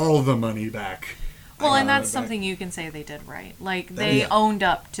all the money back. Well, and that's something you can say they did right. Like, they owned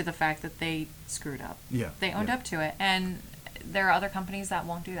up to the fact that they screwed up. Yeah. They owned up to it. And there are other companies that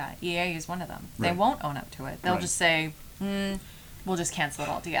won't do that. EA is one of them. They won't own up to it. They'll just say, we'll just cancel it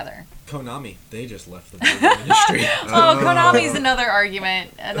altogether. Konami, they just left the video industry. Konami's another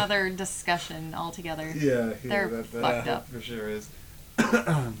argument, another discussion altogether. Yeah, They're fucked up. For sure is.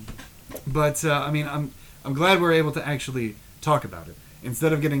 But I mean, I'm glad we're able to actually talk about it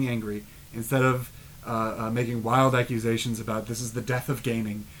instead of getting angry, instead of making wild accusations about this is the death of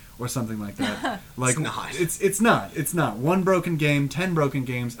gaming or something like that. Like, it's not. It's not. One broken game, 10 broken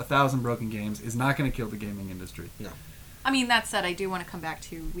games, 1,000 broken games is not going to kill the gaming industry. No. I mean, that said, I do want to come back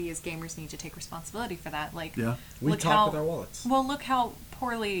to we as gamers need to take responsibility for that. Like, we talk with our wallets. Well, look how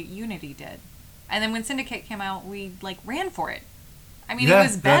poorly Unity did. And then when Syndicate came out, we, ran for it. I mean, it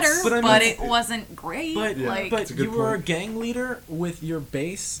was better, but it wasn't great. But you point. were a gang leader with your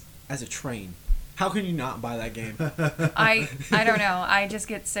base as a train. How can you not buy that game? I don't know. I just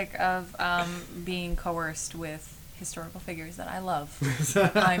get sick of being coerced with historical figures that I love.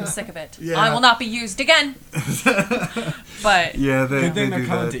 I'm sick of it. Yeah. I will not be used again. But yeah, good thing they're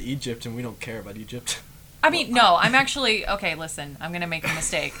coming that. to Egypt, and we don't care about Egypt. I mean, no. I'm actually okay. Listen, I'm gonna make a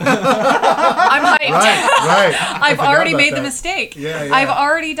mistake. I'm hyped. Right. I've already made the mistake. Yeah. I've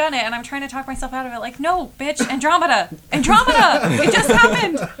already done it, and I'm trying to talk myself out of it. Like, no, bitch, Andromeda. It just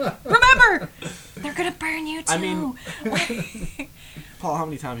happened. Remember, they're gonna burn you too. I mean, Paul, how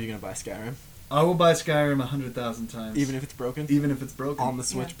many times are you gonna buy Skyrim? I will buy Skyrim 100,000 times. Even if it's broken? Even if it's broken. On the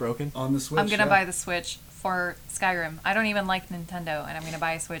Switch, broken? On the Switch, I'm gonna buy the Switch for Skyrim. I don't even like Nintendo, and I'm gonna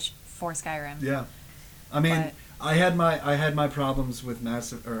buy a Switch for Skyrim. Yeah. I mean, I had my problems with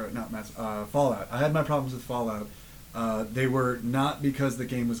Fallout. I had my problems with Fallout. They were not because the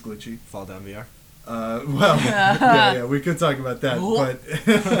game was glitchy. Fall Down VR? Yeah, we could talk about that.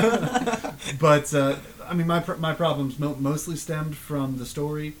 But I mean, my problems mostly stemmed from the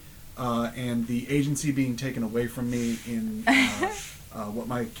story and the agency being taken away from me in what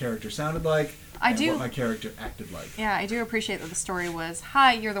my character sounded like what my character acted like. Yeah, I do appreciate that the story was,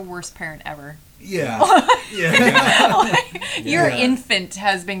 hi, you're the worst parent ever. Yeah. Your infant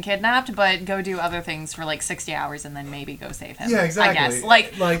has been kidnapped, but go do other things for 60 hours and then maybe go save him. Yeah, exactly. I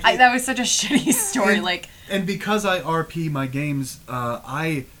guess. That was such a shitty story. And because I RP my games,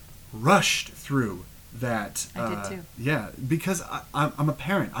 I rushed through that. I did too. Yeah, because I'm a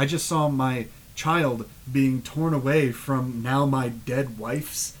parent. I just saw my child being torn away from now my dead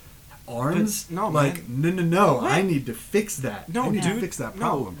wife's arms. But- no, like man. no. What? I need to fix that. No, I need dude. to fix that No,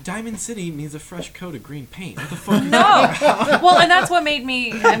 problem. Diamond City needs a fresh coat of green paint. What the fuck? No. Well, and that's what made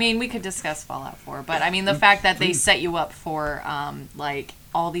me. I mean, we could discuss Fallout 4, but I mean, the fact that they set you up for like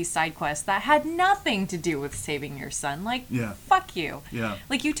all these side quests that had nothing to do with saving your son. Like, Yeah. fuck you. Yeah.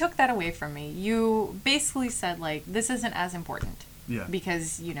 Like, you took that away from me. You basically said, like, this isn't as important. Yeah.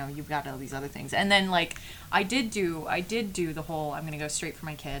 Because, you know, you've got all these other things. And then, like, I did do the whole, I'm going to go straight for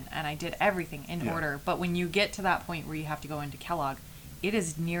my kid, and I did everything in Yeah. order. But when you get to that point where you have to go into Kellogg, it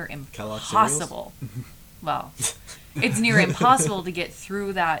is near Kellogg's impossible. Well, it's near impossible to get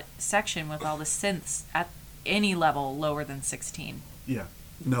through that section with all the synths at any level lower than 16. Yeah.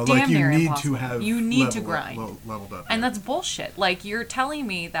 No, Damn like you near need impossible. to have You need to grind. leveled up. And yeah. that's bullshit. Like, you're telling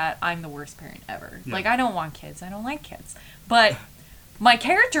me that I'm the worst parent ever. Yeah. Like, I don't want kids. I don't like kids. But my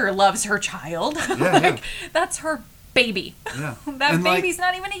character loves her child. Yeah, like, yeah. that's her baby. Yeah. That And, like- baby's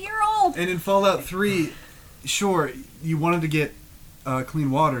not even a year old. And in Fallout 3, sure, you wanted to get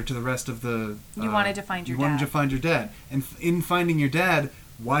clean water to the rest of the... You wanted to find your You wanted dad. to find your dad. And in finding your dad,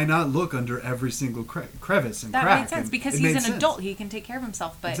 why not look under every single crevice and That crack? made sense And because it he's made an sense. adult. He can take care of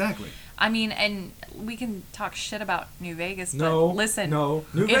himself. But Exactly. I mean, and we can talk shit about New Vegas, but No, listen, no.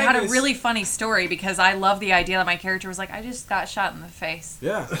 New it had a Vegas. really funny story because I love the idea that my character was like, I just got shot in the face.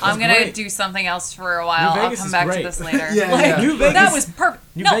 Yeah. I'm gonna great. do something else for a while. New I'll Vegas come is back great. to this later. Yeah, like, yeah. New that Vegas- was perfect.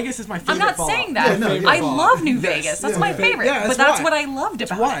 New No, Vegas is my favorite I'm not Fallout. saying that. Yeah, no, yeah. I love New Vegas. That's yeah, my yeah. favorite. Yeah, but that's that's why. what I loved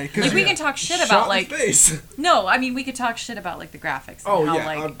about Why? it. 'Cause Like, we you can got talk shit shot about in like the face. no, I mean we could talk shit about like the graphics. Oh, and how, yeah,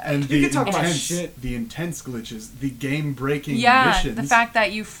 like, And You the can talk about intense, shit. the intense glitches, the game-breaking yeah, missions. the fact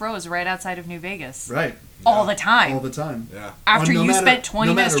that you froze right outside of New Vegas Right. all the time. All the time. Yeah. After No you matter- spent 20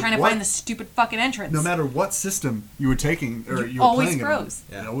 no minutes matter trying to what- find the stupid fucking entrance. No matter what system you were taking or You you were always playing it on, froze.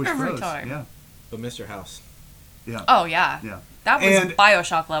 Yeah. it always Every froze. time. Yeah. But Mr. House. Yeah. Oh yeah. Yeah. That was And-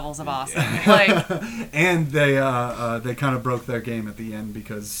 BioShock levels of awesome. Like, And they kind of broke their game at the end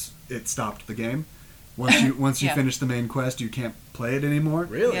because it stopped the game. Once you Yeah. finish the main quest, you can't play it anymore.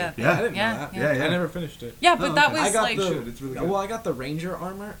 Really? Yeah. Yeah. I didn't Yeah, know that. yeah. Yeah, I yeah. never finished it. yeah, but Oh, that okay. was I got like, the should, it's really good. well, I got the Ranger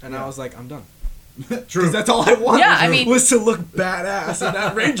armor, and Yeah. I was like, I'm done. True. Because that's all I wanted. Yeah, I mean- was to look badass in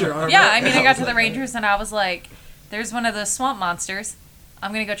that Ranger armor. yeah. I mean, I And got was to the like, Rangers and I was like, "There's one of those swamp monsters.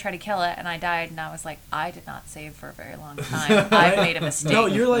 I'm gonna go try to kill it." And I died, and I was like, "I did not save for a very long time. I've made a mistake." No,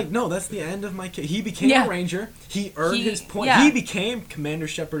 you're like, no, that's the end of my kid. He became Yeah. a Ranger. He earned He- his point. yeah. He became Commander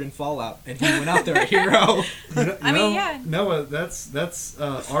Shepard in Fallout, and he went out there a hero. I mean, yeah. Noah, that's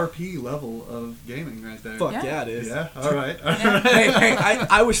RP level of gaming right there. Fuck Yeah. yeah, it is. Yeah. All right. Hey,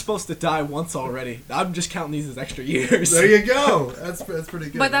 I was supposed to die once already. I'm just counting these as extra years. There you go. That's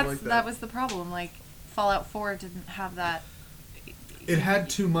pretty good. But I that's like that was the problem. Like, Fallout 4 didn't have that. It had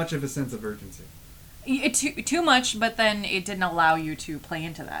too much of a sense of urgency. Too much, but then it didn't allow you to play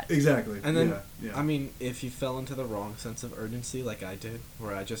into that. Exactly. And then, yeah. I mean, if you fell into the wrong sense of urgency, like I did,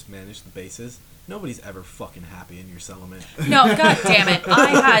 where I just managed the bases, nobody's ever fucking happy in your settlement. No, god damn it. I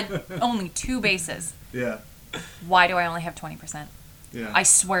had only 2 bases. Yeah. Why do I only have 20%? Yeah. I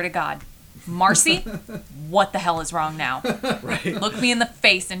swear to God. Marcy, what the hell is wrong now? Right? Look me in the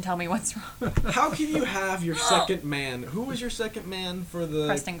face and tell me what's wrong. How can you have your second man? Who was your second man for the?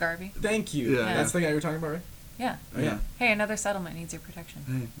 Preston Garvey. Thank you. Yeah. That's the guy you were talking about, right? Yeah. Oh, yeah. Hey, another settlement needs your protection.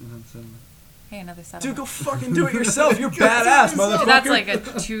 Hey, another settlement. Hey, another Dude, settlement. go fucking do it yourself. You're Go do it badass, yourself. motherfucker. That's like a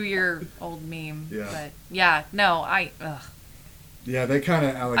 2-year-old meme. Yeah. But yeah, no, ugh. Yeah, they kind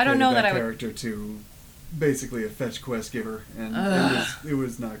of allocated I don't know that that I would- character to basically a fetch quest giver, and it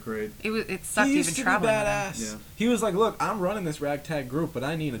was not great. It sucked He used even to be traveling. with him. badass. Yeah. He was like, "Look, I'm running this ragtag group, but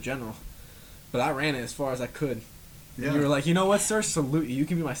I need a general." But I ran it as far as I could. Yeah. And you were like, "You know what, sir? Salute you. You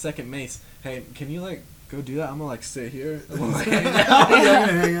can be my second mace. Hey, can you like go do that? I'm gonna like sit here." I'm like, I'm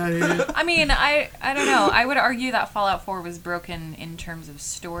gonna hang out here. I mean, I don't know. I would argue that Fallout 4 was broken in terms of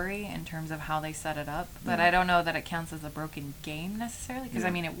story, in terms of how they set it up, but Yeah. I don't know that it counts as a broken game necessarily, because Yeah.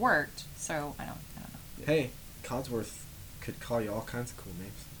 I mean, it worked, so I don't know. "Hey, Codsworth could call you all kinds of cool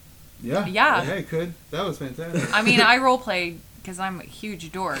names." Yeah. Yeah. Hey, could that was fantastic. I mean, I roleplayed because I'm a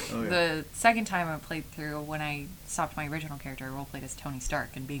huge dork. Oh, yeah. The second time I played through, when I stopped my original character, I roleplayed as Tony Stark,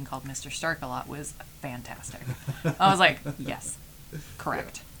 and being called Mr. Stark a lot was fantastic. I was like, yes,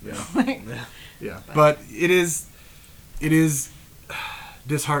 correct. Yeah. Like, Yeah. Yeah, but it is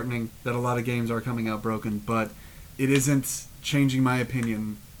disheartening that a lot of games are coming out broken, but it isn't changing my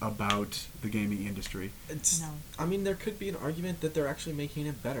opinion about the gaming industry. It's, No. I mean, there could be an argument that they're actually making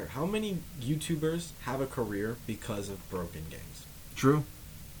it better. How many YouTubers have a career because of broken games? True.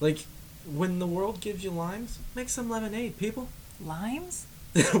 Like, when the world gives you limes, make some lemonade, people. Limes?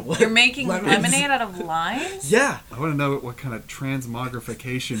 What? You're making Lemons? lemonade out of limes? Yeah. I want to know what kind of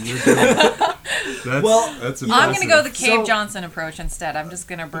transmogrification you're doing. That's impressive. I'm gonna go the Cave So- Johnson approach instead. I'm just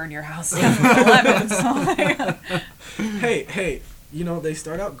gonna burn your house down with lemons. Hey, you know, they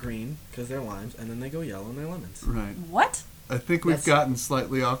start out green because they're limes, and then they go yellow and they're lemons. Right. What? I think we've That's- gotten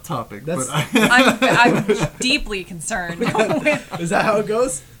slightly off topic, but I'm deeply concerned. Is that how it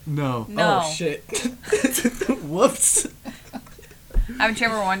goes? no. No. Oh, shit. Whoops. Haven't you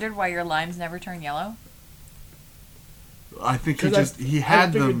ever wondered why your limes never turn yellow? I think 'Cause he I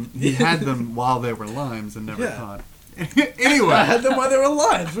had figured- them while they were limes and never Yeah. thought. I Anyway, had them while they were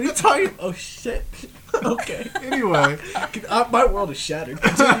limes. What are you talking? Oh, shit. Okay. anyway. My world is shattered.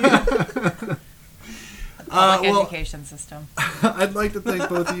 Continue. Public Well, education system. I'd like to thank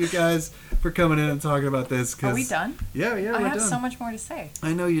both of you guys for coming in and talking about this. Are we done? Yeah, I we're have done. so much more to say.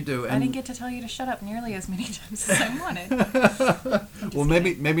 I know you do. I And didn't get to tell you to shut up nearly as many times as I wanted. well,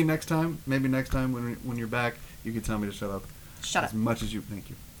 maybe next time when you're back, you can tell me to shut up. Shut up. As much as you. Thank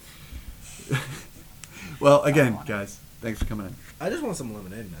you. Well, again, guys, thanks for coming in. I just want some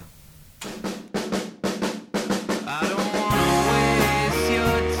lemonade now.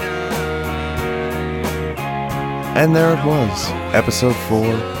 And there it was, episode 4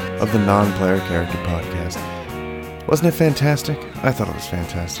 of the Non-Player Character Podcast. Wasn't it fantastic? I thought it was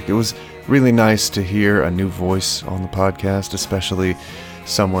fantastic. It was really nice to hear a new voice on the podcast, especially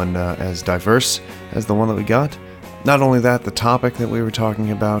someone as diverse as the one that we got. Not only that, the topic that we were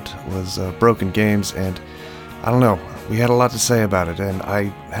talking about was broken games, and I don't know, we had a lot to say about it, and I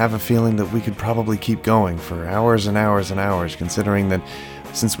have a feeling that we could probably keep going for hours and hours and hours, considering that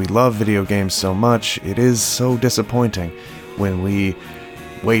since we love video games so much, it is so disappointing when we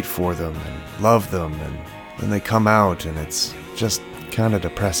wait for them and love them, and then they come out, and it's just kind of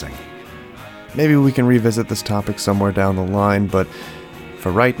depressing. Maybe we can revisit this topic somewhere down the line, but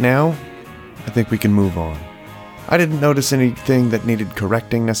for right now, I think we can move on. I didn't notice anything that needed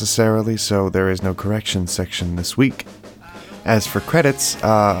correcting necessarily, so there is no correction section this week. As for credits,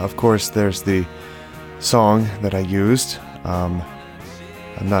 of course, there's the song that I used.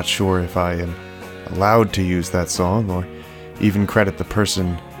 I'm not sure if I am allowed to use that song or even credit the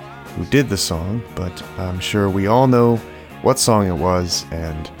person who did the song, but I'm sure we all know what song it was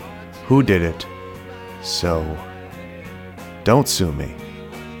and who did it, so don't sue me.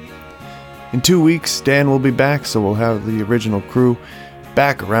 In 2 weeks, Dan will be back, so we'll have the original crew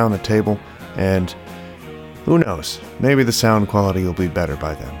back around the table, and who knows, maybe the sound quality will be better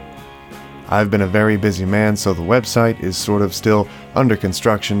by then. I've been a very busy man, so the website is sort of still under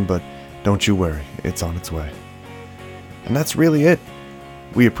construction, but don't you worry, it's on its way. And that's really it.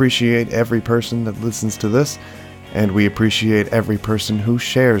 We appreciate every person that listens to this, and we appreciate every person who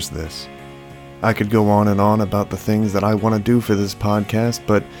shares this. I could go on and on about the things that I want to do for this podcast,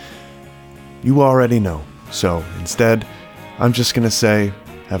 but you already know. So instead, I'm just going to say,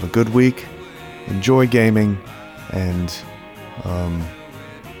 have a good week, enjoy gaming, and,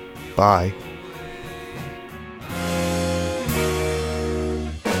 bye.